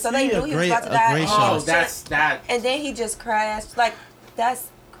something. So they See, knew a he was great- about to a die. great and show. Oh, shit. that's that. And then he just crashed. Like, that's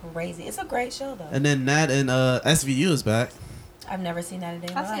crazy. It's a great show though. And then Nat and SVU is back. I've never seen that a day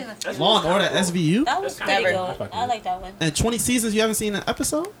in my I've seen life. it. Law and Order SVU. That was That's pretty kinda good. cool. I like that one. And 20 seasons, you haven't seen an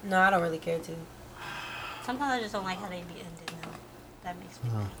episode? No, I don't really care to. Sometimes I just don't like how they be ended now. That makes me.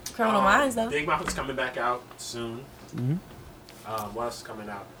 Criminal Minds though. Big Mouth is coming back out soon. Mhm. What else is coming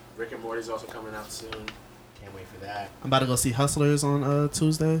out? Rick and Morty's also coming out soon. Can't wait for that. I'm about to go see Hustlers on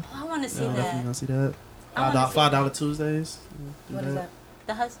Tuesday. Oh, I want to see Yeah, definitely that. gonna see that. I wanna see $5 Tuesdays. Do What is that?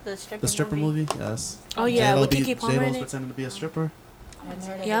 The stripper movie? Yes. Oh yeah, J-Lo with be- Kiki Palmer J-Lo's in it. pretending to be a stripper. I hadn't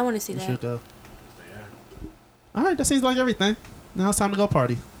heard of Yeah, I it. want to see You that. should go. So, yeah. All right, that seems like everything. Now it's time to go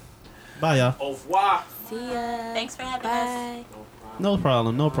party. Bye, y'all. Au revoir. See ya. Thanks for having us. Bye. No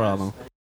problem. No problem.